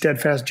any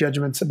steadfast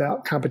judgments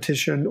about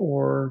competition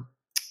or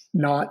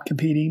not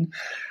competing.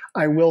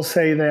 I will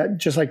say that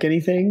just like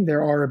anything,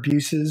 there are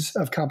abuses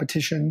of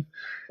competition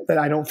that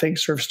I don't think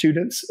serve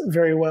students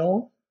very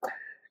well.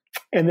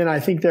 And then I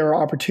think there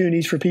are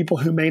opportunities for people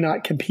who may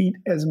not compete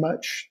as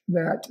much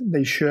that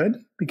they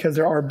should because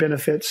there are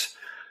benefits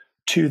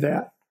to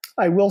that.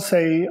 I will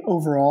say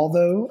overall,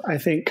 though, I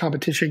think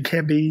competition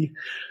can be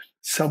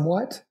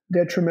somewhat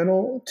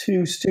detrimental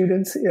to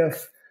students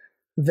if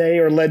they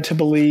are led to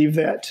believe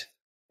that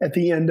at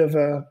the end of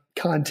a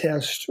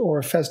contest or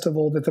a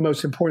festival that the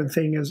most important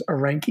thing is a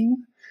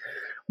ranking,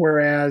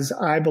 whereas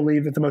I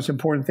believe that the most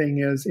important thing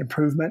is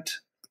improvement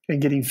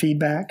and getting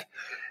feedback.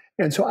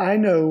 And so I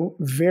know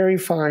very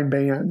fine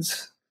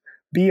bands,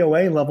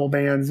 BOA level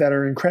bands that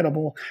are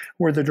incredible,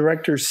 where the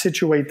directors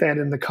situate that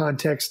in the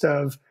context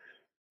of,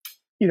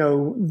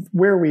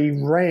 where we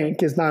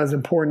rank is not as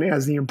important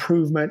as the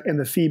improvement and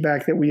the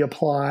feedback that we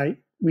apply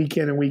week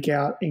in and week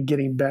out in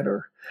getting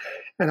better.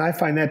 And I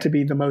find that to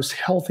be the most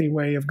healthy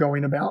way of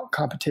going about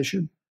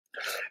competition.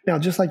 Now,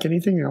 just like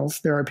anything else,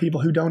 there are people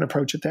who don't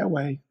approach it that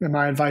way. And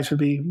my advice would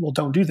be, well,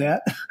 don't do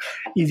that.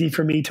 Easy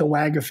for me to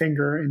wag a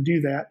finger and do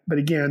that. But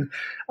again,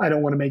 I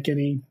don't want to make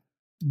any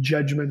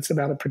judgments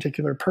about a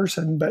particular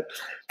person. But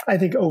I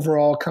think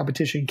overall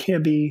competition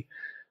can be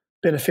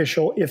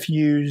beneficial if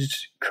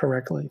used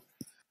correctly.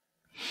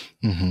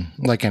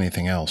 Like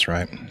anything else,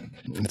 right?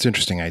 It's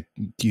interesting.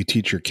 You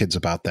teach your kids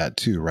about that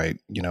too, right?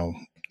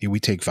 We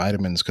take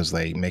vitamins because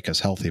they make us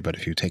healthy, but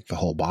if you take the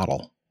whole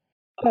bottle.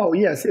 Oh,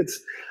 yes.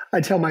 I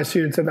tell my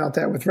students about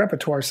that with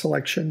repertoire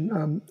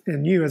selection.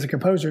 And you as a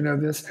composer know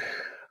this.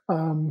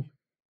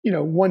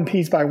 One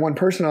piece by one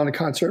person on a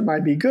concert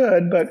might be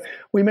good, but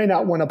we may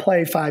not want to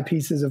play 5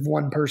 pieces of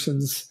one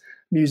person's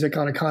music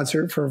on a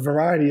concert for a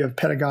variety of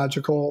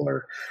pedagogical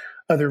or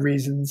other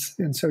reasons.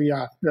 And so,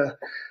 yeah,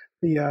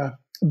 the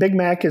Big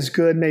Mac is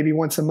good maybe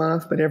once a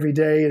month, but every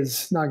day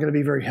is not going to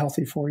be very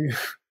healthy for you.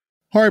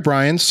 All right,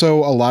 Brian.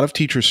 So a lot of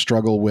teachers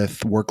struggle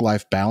with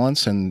work-life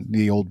balance, and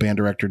the old band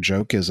director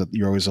joke is that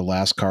you're always the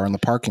last car in the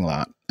parking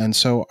lot. And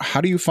so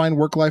how do you find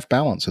work-life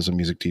balance as a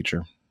music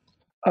teacher?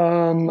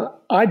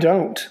 I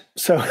don't.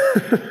 So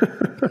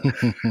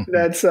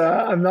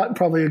I'm not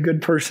probably a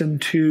good person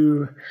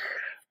to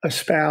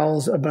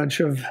espouse a bunch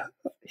of,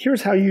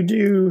 here's how you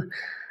do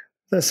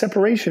the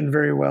separation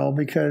very well,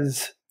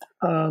 because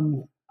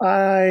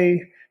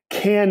I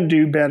can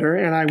do better.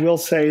 And I will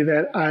say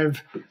that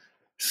I've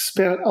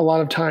spent a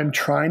lot of time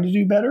trying to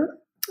do better.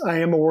 I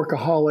am a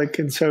workaholic,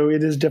 and so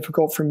it is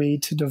difficult for me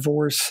to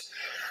divorce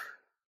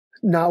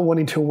not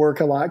wanting to work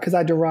a lot, because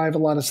I derive a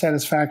lot of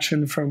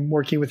satisfaction from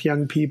working with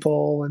young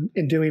people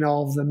and doing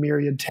all of the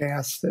myriad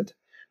tasks that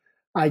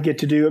I get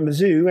to do at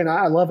Mizzou, and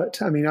I love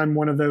it. I mean, I'm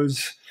one of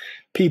those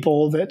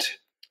people that,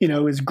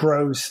 is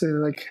gross.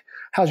 They're like,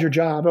 how's your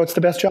job? Oh, it's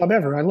the best job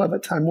ever. I love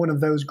it. I'm one of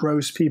those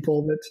gross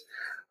people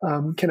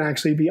that can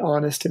actually be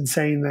honest in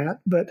saying that.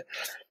 But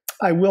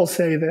I will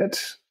say that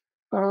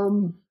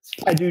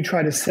I do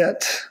try to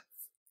set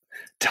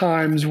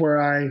times where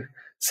I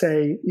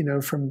say,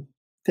 from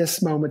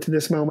this moment to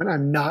this moment,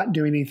 I'm not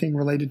doing anything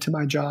related to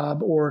my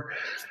job, or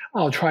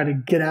I'll try to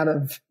get out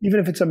of, even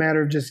if it's a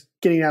matter of just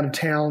getting out of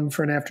town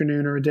for an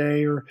afternoon or a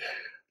day, or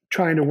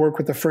trying to work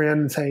with a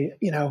friend and say,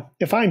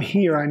 if I'm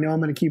here, I know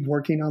I'm going to keep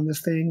working on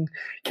this thing.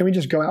 Can we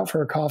just go out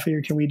for a coffee,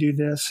 or can we do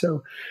this?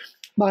 So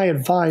my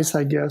advice,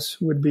 I guess,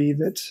 would be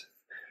that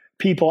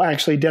people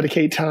actually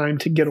dedicate time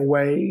to get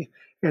away,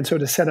 and so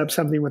to set up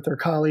something with their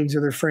colleagues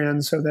or their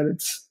friends so that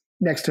it's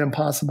next to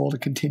impossible to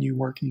continue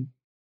working.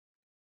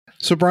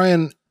 So,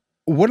 Brian,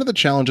 what are the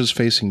challenges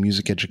facing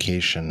music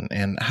education,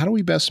 and how do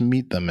we best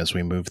meet them as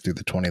we move through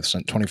the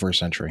 21st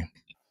century?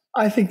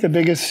 I think the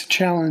biggest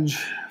challenge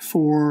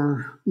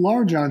for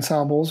large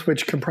ensembles,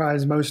 which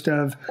comprise most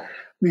of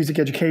music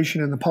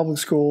education in the public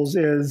schools,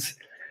 is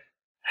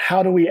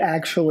how do we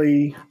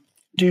actually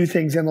do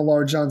things in the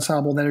large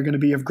ensemble that are going to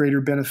be of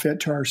greater benefit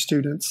to our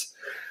students?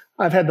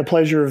 I've had the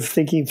pleasure of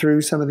thinking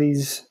through some of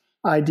these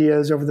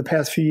ideas over the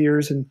past few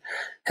years, and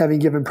having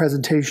given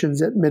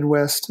presentations at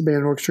Midwest Band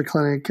and Orchestra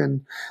Clinic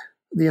and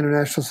the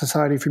International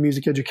Society for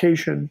Music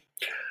Education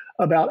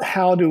about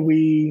how do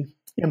we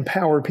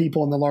empower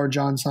people in the large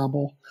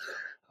ensemble.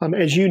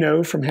 As you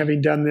know, from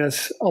having done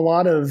this, a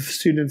lot of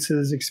students'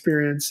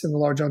 experience in the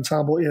large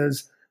ensemble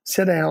is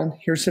sit down,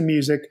 here's some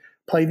music,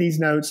 play these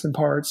notes and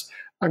parts.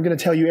 I'm going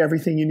to tell you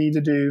everything you need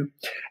to do.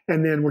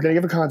 And then we're going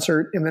to give a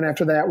concert. And then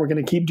after that, we're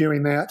going to keep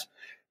doing that.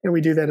 And we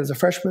do that as a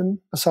freshman,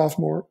 a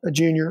sophomore, a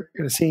junior,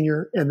 and a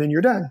senior, and then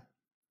you're done.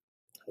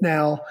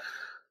 Now,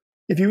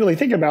 if you really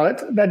think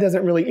about it, that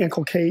doesn't really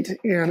inculcate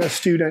in a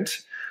student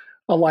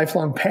a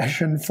lifelong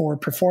passion for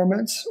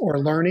performance or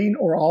learning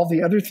or all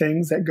the other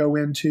things that go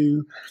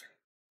into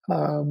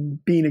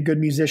being a good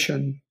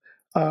musician,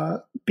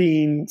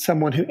 being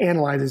someone who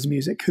analyzes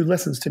music, who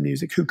listens to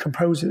music, who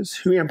composes,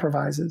 who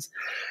improvises.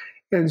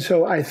 And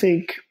so I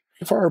think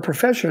for our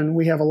profession,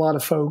 we have a lot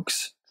of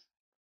folks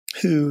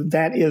who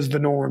that is the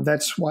norm.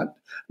 That's what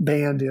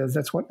band is.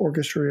 That's what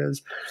orchestra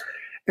is.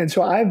 And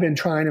so I've been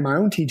trying in my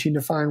own teaching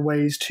to find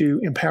ways to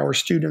empower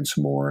students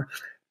more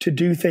to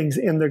do things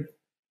in the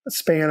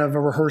span of a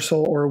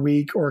rehearsal or a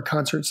week or a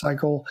concert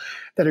cycle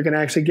that are going to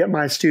actually get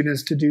my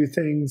students to do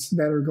things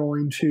that are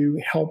going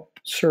to help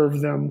serve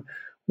them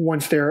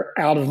once they're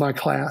out of my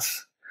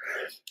class.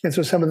 And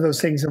so some of those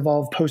things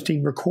involve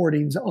posting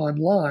recordings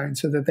online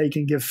so that they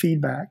can give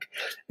feedback.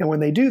 And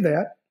when they do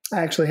that, I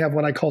actually have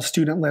what I call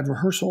student-led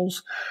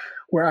rehearsals,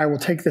 where I will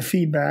take the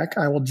feedback,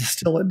 I will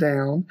distill it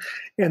down,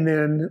 and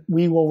then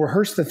we will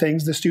rehearse the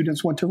things the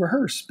students want to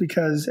rehearse.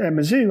 Because at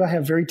Mizzou, I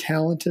have very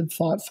talented,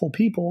 thoughtful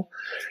people,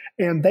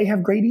 and they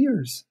have great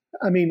ears.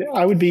 I mean,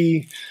 I would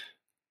be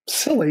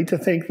silly to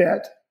think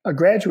that a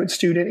graduate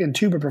student in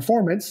tuba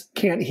performance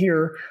can't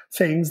hear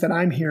things that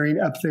I'm hearing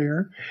up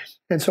there.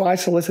 And so I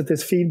solicit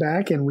this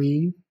feedback, and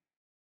we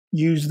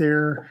use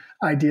their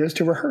ideas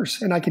to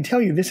rehearse. And I can tell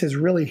you this has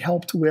really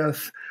helped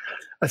with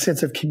a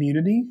sense of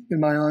community in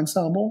my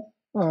ensemble.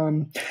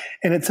 And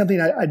it's something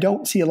I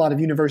don't see a lot of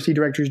university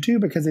directors do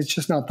because it's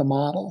just not the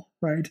model,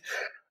 right?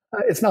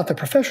 It's not the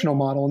professional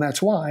model, and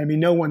that's why. I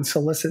mean, no one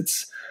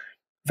solicits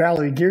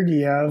Valery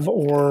Gergiev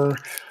or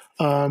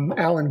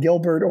Alan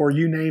Gilbert or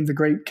you name the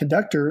great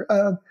conductor.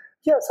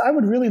 Yes, I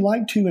would really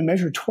like to, in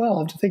measure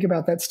 12, to think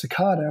about that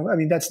staccato. I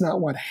mean, that's not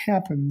what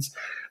happens.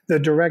 The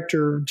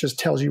director just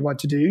tells you what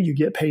to do. You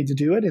get paid to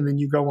do it, and then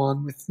you go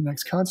on with the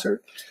next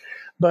concert.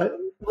 But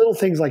little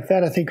things like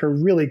that, I think, are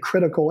really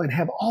critical and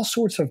have all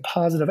sorts of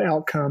positive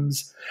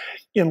outcomes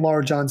in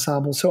large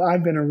ensembles. So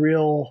I've been a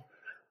real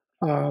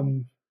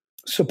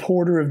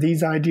supporter of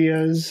these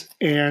ideas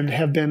and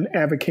have been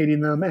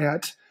advocating them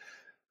at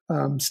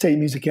state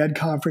music ed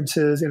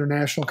conferences,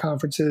 international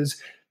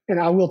conferences. And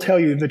I will tell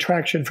you, the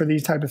traction for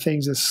these type of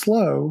things is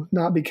slow,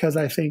 not because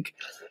I think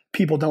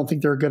people don't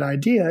think they're a good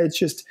idea. It's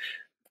just,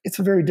 it's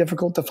very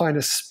difficult to find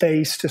a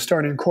space to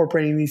start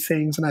incorporating these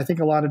things. And I think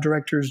a lot of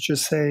directors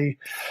just say,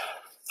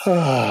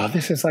 oh,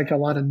 this is like a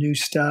lot of new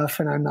stuff,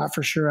 and I'm not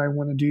for sure I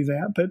want to do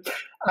that. But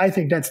I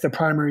think that's the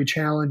primary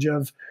challenge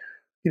of,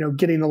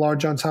 getting the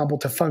large ensemble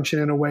to function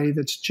in a way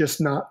that's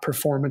just not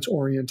performance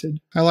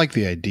oriented. I like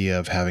the idea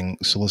of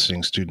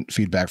soliciting student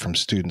feedback from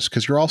students,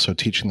 because you're also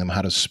teaching them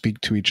how to speak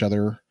to each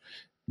other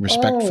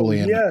respectfully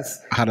and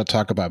how to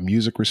talk about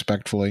music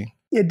respectfully.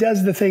 It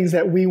does the things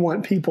that we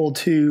want people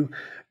to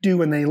do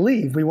when they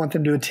leave. We want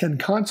them to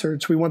attend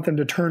concerts. We want them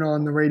to turn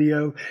on the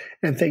radio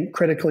and think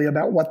critically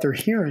about what they're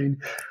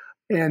hearing.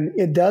 And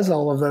it does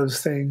all of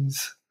those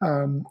things.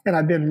 And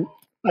I've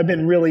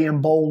been really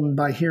emboldened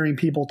by hearing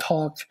people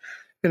talk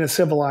in a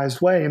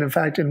civilized way. And in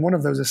fact, in one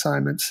of those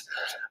assignments,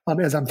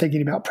 as I'm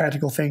thinking about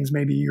practical things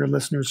maybe your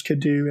listeners could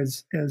do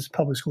as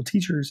public school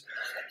teachers,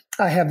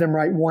 I have them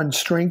write one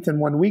strength and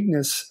one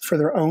weakness for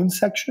their own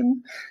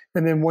section,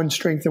 and then one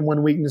strength and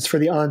one weakness for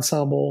the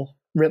ensemble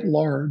writ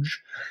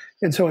large.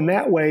 And so in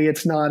that way,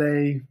 it's not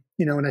an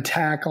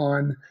attack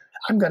on,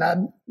 I'm going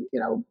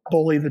to,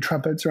 bully the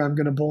trumpets, or I'm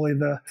going to bully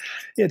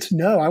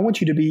no, I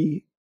want you to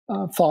be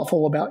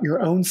thoughtful about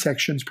your own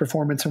section's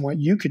performance and what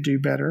you could do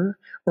better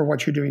or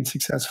what you're doing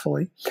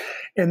successfully.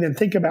 And then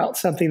think about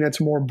something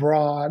that's more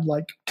broad,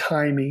 like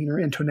timing or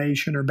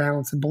intonation or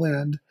balance and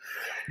blend.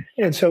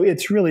 And so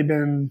it's really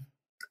been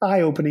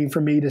eye-opening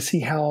for me to see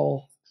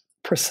how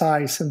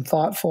precise and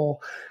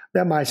thoughtful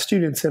that my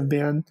students have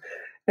been.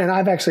 And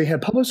I've actually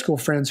had public school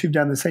friends who've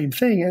done the same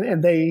thing,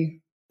 and they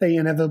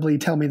inevitably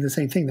tell me the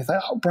same thing. They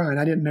thought, oh, Brian,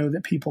 I didn't know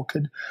that people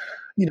could,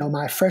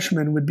 my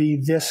freshmen would be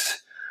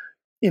this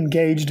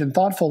engaged and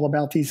thoughtful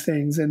about these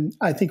things. And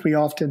I think we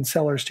often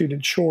sell our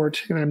students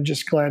short. And I'm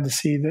just glad to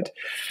see that,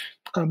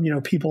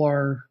 people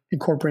are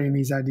incorporating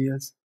these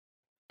ideas.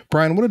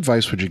 Brian, what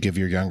advice would you give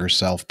your younger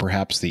self,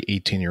 perhaps the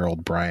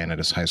 18-year-old Brian at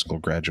his high school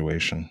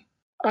graduation?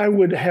 I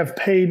would have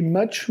paid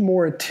much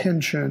more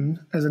attention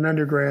as an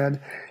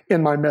undergrad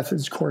in my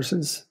methods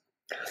courses.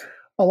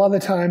 A lot of the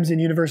times in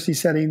university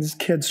settings,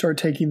 kids start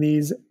taking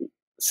these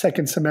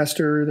second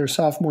semester, their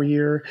sophomore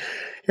year.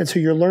 And so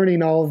you're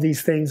learning all of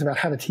these things about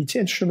how to teach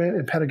instrument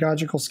and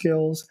pedagogical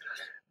skills,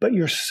 but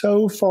you're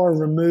so far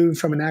removed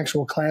from an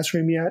actual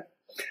classroom yet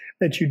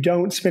that you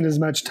don't spend as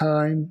much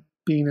time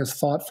being as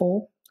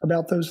thoughtful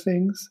about those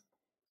things.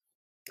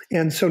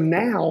 And so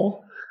now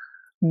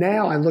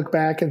I look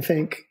back and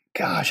think,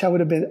 gosh, I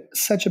would have been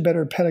such a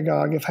better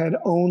pedagogue if I had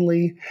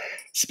only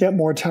spent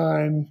more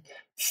time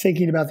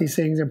thinking about these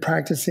things and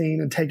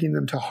practicing and taking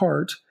them to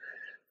heart.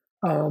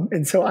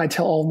 And so I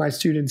tell all of my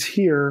students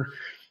here,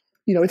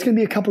 it's going to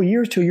be a couple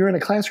years till you're in a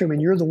classroom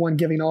and you're the one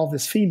giving all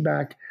this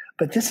feedback,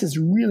 but this is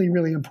really,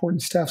 really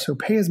important stuff. So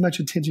pay as much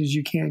attention as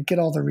you can, get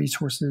all the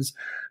resources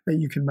that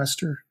you can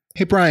muster.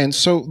 Hey, Brian,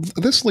 so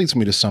this leads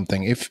me to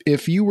something.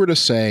 If you were to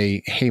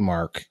say, hey,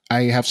 Mark,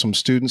 I have some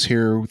students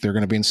here, they're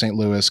going to be in St.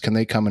 Louis, can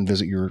they come and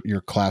visit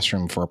your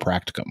classroom for a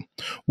practicum?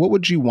 What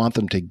would you want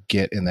them to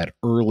get in that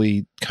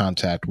early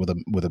contact with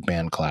a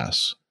band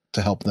class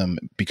to help them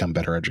become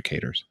better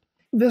educators?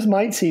 This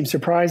might seem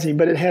surprising,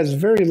 but it has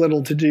very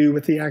little to do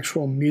with the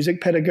actual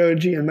music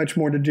pedagogy and much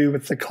more to do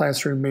with the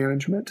classroom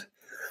management.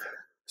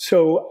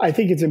 So I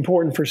think it's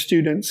important for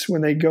students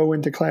when they go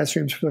into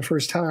classrooms for the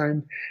first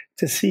time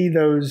to see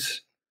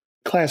those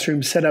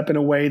classrooms set up in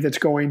a way that's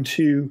going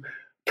to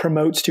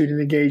promote student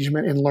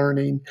engagement and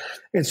learning.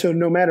 And so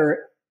no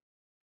matter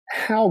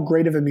how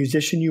great of a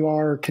musician you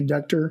are or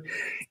conductor,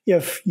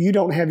 if you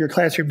don't have your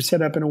classroom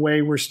set up in a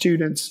way where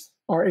students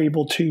are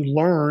able to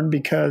learn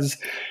because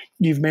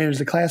you've managed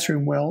the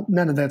classroom well,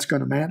 none of that's going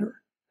to matter.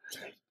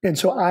 And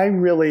so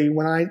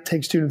when I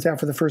take students out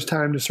for the first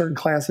time to certain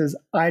classes,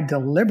 I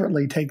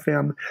deliberately take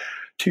them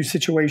to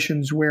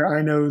situations where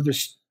I know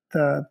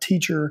the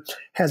teacher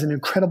has an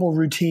incredible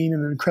routine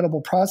and an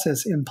incredible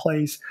process in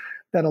place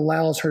that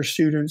allows her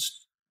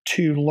students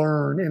to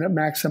learn, and it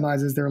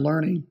maximizes their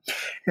learning.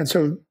 And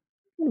so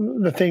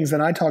the things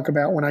that I talk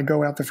about when I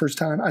go out the first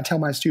time, I tell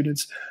my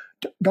students,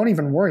 don't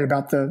even worry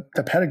about the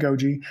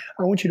pedagogy.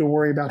 I want you to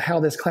worry about how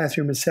this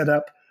classroom is set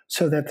up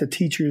so that the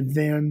teacher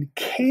then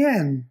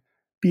can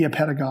be a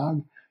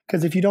pedagogue.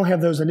 Because if you don't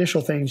have those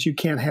initial things, you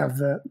can't have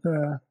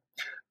the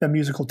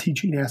musical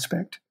teaching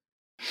aspect.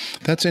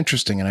 That's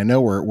interesting. And I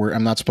know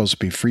I'm not supposed to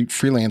be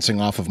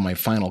freelancing off of my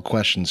final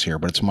questions here,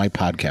 but it's my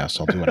podcast.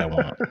 I'll do what I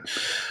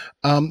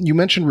want. You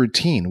mentioned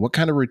routine. What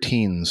kind of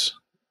routines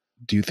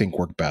do you think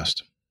work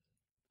best?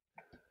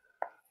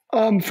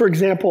 For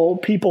example,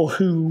 people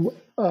who,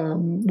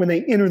 when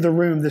they enter the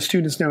room, the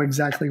students know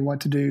exactly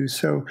what to do.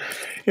 So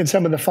in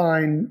some of the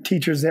fine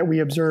teachers that we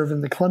observe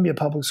in the Columbia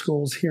public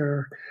schools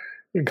here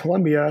in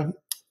Columbia,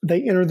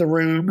 they enter the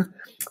room.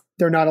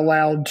 They're not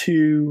allowed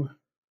to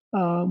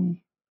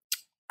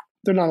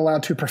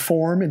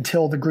perform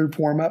until the group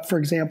warm up, for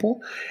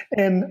example.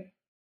 And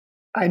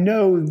I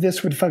know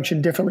this would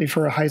function differently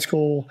for a high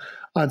school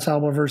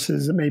ensemble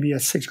versus maybe a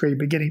sixth grade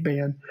beginning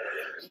band.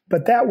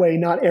 But that way,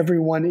 not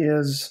everyone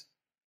is,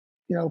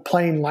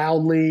 playing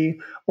loudly,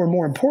 or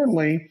more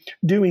importantly,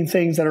 doing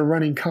things that are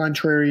running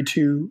contrary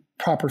to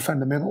proper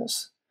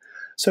fundamentals.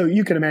 So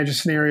you can imagine a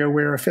scenario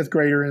where a fifth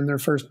grader in their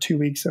first 2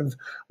 weeks of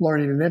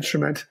learning an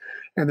instrument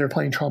and they're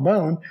playing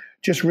trombone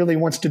just really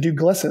wants to do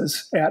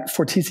glisses at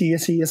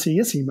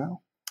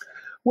fortissimo.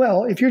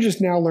 Well, if you're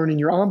just now learning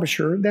your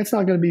embouchure, that's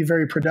not going to be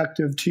very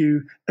productive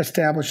to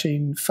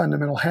establishing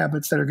fundamental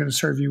habits that are going to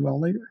serve you well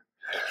later.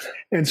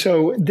 And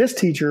so this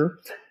teacher,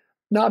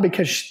 not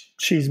because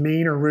she's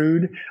mean or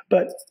rude,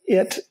 but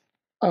it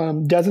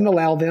doesn't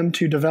allow them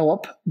to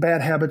develop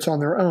bad habits on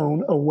their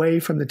own away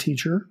from the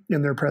teacher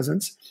in their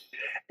presence.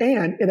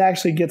 And it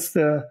actually gets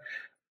the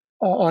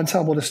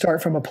ensemble to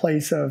start from a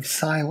place of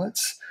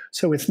silence.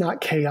 So it's not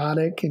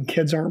chaotic and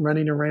kids aren't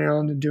running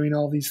around and doing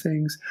all these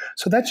things.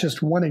 So that's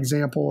just one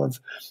example of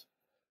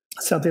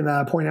something that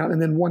I point out.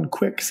 And then one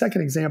quick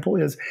second example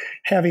is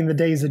having the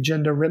day's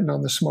agenda written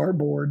on the smart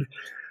board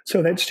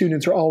so that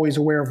students are always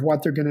aware of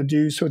what they're going to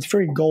do. So it's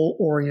very goal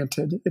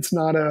oriented. It's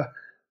not a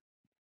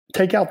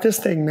take out this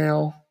thing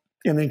now,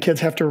 and then kids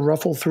have to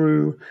ruffle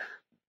through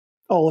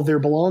all of their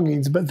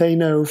belongings, but they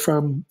know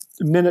from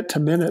minute to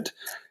minute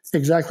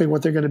exactly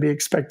what they're going to be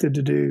expected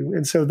to do.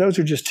 And so those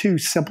are just two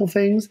simple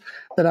things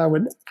that I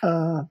would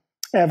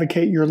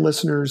advocate your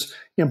listeners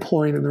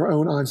employing in their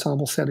own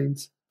ensemble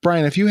settings.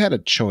 Brian, if you had a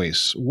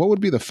choice, what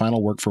would be the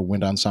final work for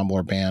wind ensemble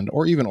or band,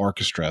 or even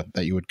orchestra,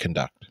 that you would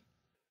conduct?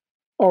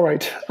 All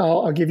right,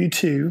 I'll give you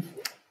two.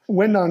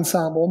 Wind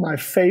ensemble, my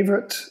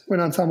favorite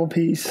wind ensemble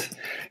piece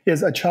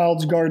is A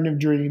Child's Garden of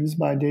Dreams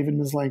by David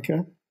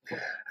Maslanka.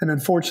 And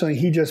unfortunately,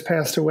 he just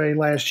passed away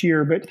last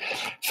year. But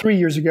 3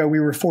 years ago, we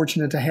were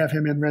fortunate to have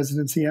him in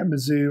residency at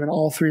Mizzou, and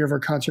all three of our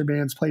concert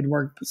bands played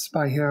works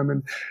by him,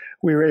 and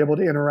we were able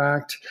to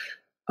interact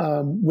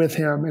with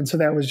him. And so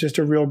that was just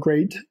a real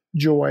great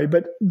joy.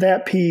 But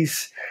that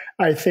piece,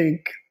 I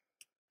think,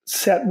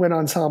 set wind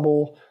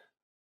ensemble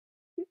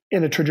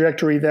in a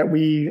trajectory that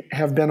we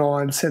have been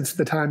on since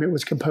the time it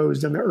was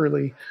composed in the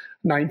early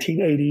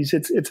 1980s.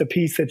 It's a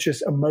piece that's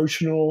just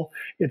emotional,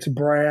 it's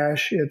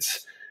brash,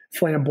 it's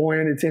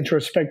flamboyant, it's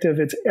introspective,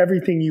 it's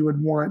everything you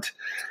would want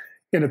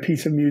in a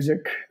piece of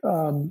music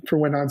for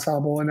wind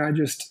ensemble. And I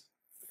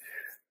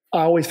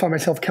always find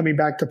myself coming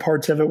back to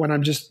parts of it when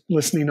I'm just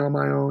listening on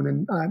my own.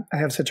 And I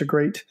have such a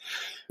great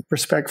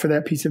respect for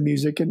that piece of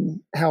music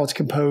and how it's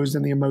composed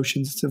and the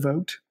emotions it's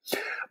evoked.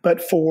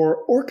 But for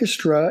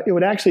orchestra, it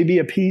would actually be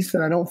a piece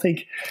that I don't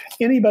think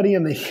anybody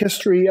in the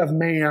history of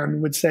man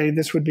would say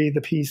this would be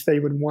the piece they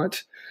would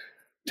want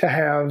to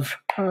have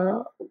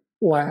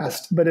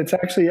last. But it's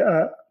actually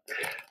a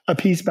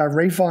piece by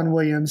Ralph Vaughan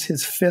Williams,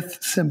 his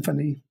Fifth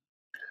Symphony.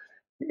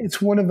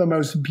 It's one of the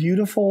most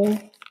beautiful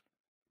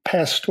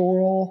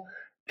pastoral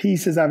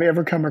pieces I've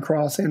ever come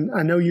across. And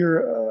I know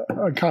you're an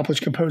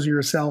accomplished composer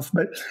yourself,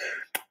 but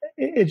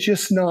it's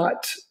just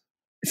not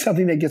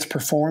something that gets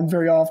performed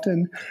very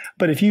often.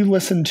 But if you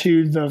listen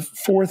to the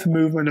fourth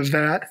movement of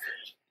that,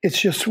 it's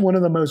just one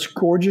of the most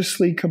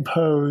gorgeously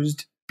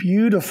composed,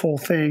 beautiful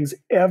things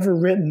ever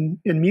written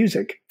in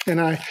music. And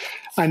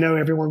I know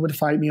everyone would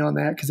fight me on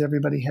that because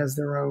everybody has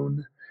their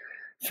own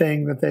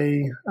thing that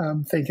they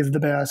think is the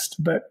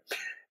best. But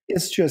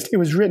it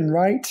was written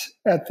right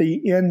at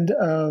the end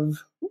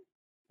of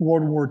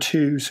World War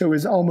II. So it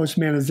was almost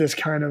meant as this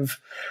kind of,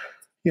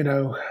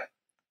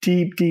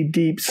 deep, deep,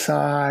 deep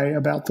sigh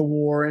about the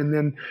war. And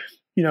then,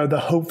 the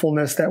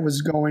hopefulness that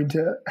was going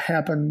to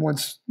happen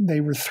once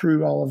they were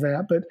through all of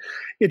that. But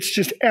it's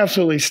just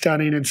absolutely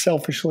stunning. And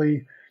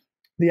selfishly,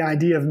 the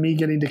idea of me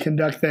getting to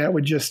conduct that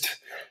would just,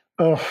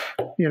 it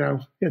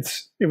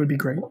would be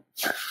great.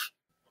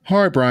 All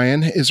right,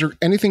 Brian, is there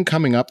anything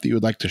coming up that you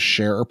would like to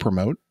share or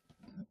promote?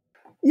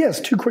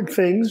 Yes, two quick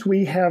things.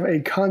 We have a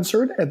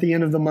concert at the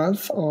end of the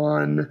month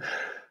on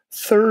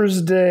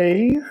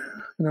Thursday,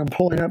 and I'm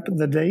pulling up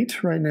the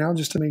date right now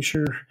just to make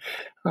sure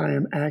I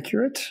am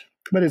accurate.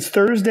 But it's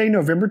Thursday,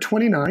 November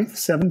 29th,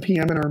 7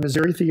 p.m. in our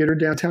Missouri Theater,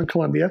 downtown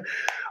Columbia.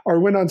 Our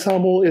wind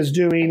ensemble is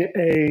doing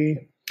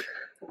a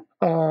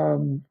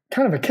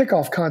kind of a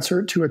kickoff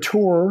concert to a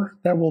tour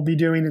that we'll be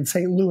doing in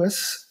St.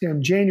 Louis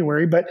in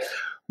January. But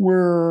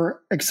we're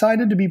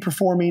excited to be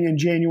performing in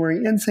January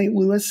in St.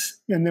 Louis,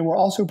 and then we're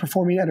also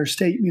performing at our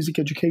state music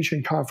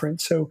education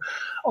conference. So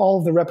all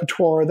of the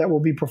repertoire that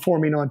we'll be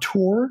performing on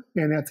tour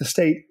and at the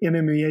state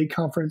MMEA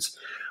conference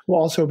will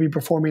also be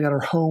performing at our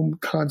home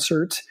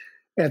concert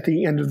at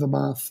the end of the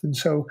month. And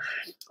so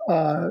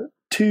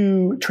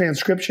two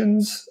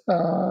transcriptions,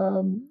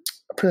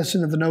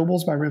 Procession of the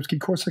Nobles by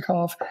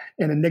Rimsky-Korsakov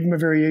and Enigma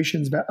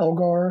Variations by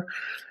Elgar.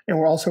 And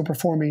we're also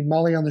performing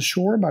Molly on the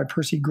Shore by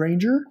Percy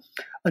Granger,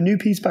 a new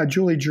piece by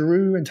Julie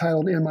Giroux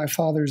entitled In My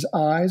Father's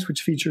Eyes,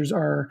 which features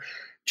our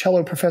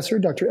cello professor,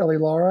 Dr. Ellie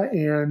Lara,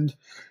 and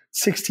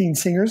 16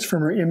 singers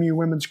from our MU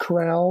Women's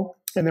Chorale.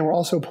 And then we're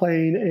also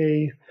playing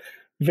a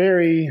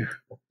very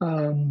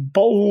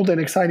bold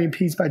and exciting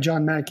piece by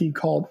John Mackey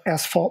called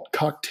Asphalt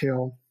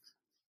Cocktail.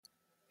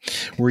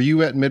 Were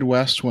you at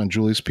Midwest when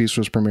Julie's piece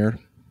was premiered?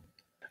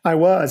 I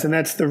was, and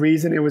that's the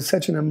reason it was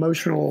such an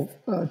emotional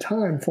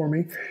time for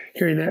me,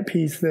 hearing that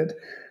piece that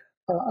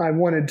I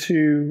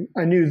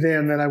knew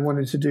then that I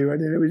wanted to do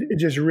it. And it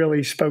just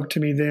really spoke to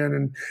me then.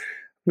 And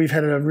we've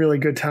had a really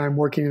good time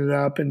working it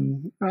up,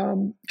 and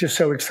just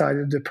so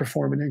excited to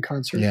perform it in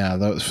concert.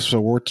 Yeah.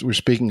 So we're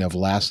speaking of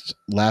last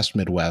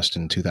Midwest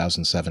in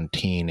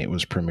 2017. It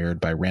was premiered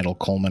by Randall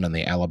Coleman and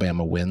the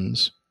Alabama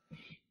Winds.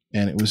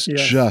 And it was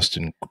just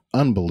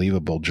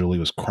unbelievable. Julie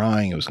was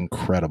crying. It was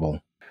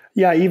incredible.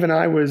 Yeah, even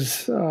I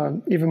was,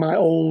 even my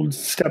old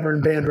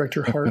stubborn band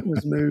director heart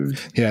was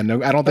moved. Yeah,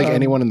 no, I don't think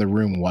anyone in the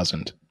room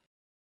wasn't.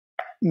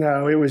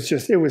 No, it was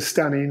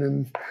stunning.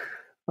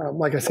 And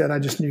like I said, I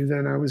just knew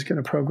then I was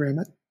going to program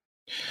it.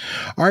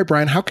 All right,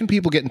 Brian, how can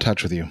people get in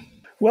touch with you?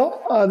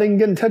 Well, they can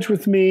get in touch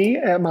with me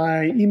at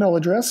my email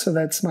address. So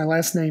that's my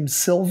last name,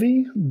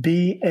 Silvey,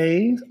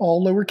 B-A,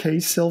 all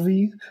lowercase,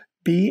 Silvey,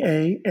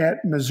 B-A,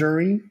 at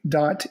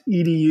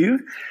missouri.edu.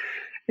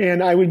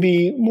 And I would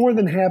be more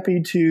than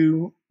happy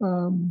to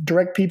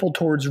direct people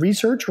towards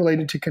research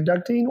related to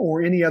conducting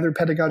or any other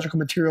pedagogical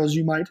materials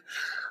you might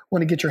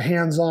want to get your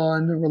hands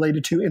on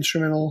related to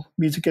instrumental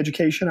music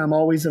education. I'm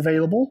always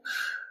available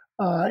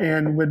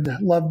and would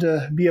love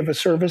to be of a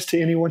service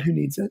to anyone who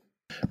needs it.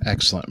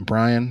 Excellent.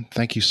 Brian,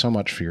 thank you so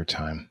much for your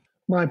time.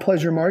 My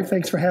pleasure, Mark.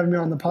 Thanks for having me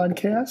on the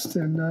podcast,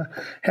 and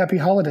happy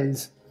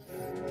holidays.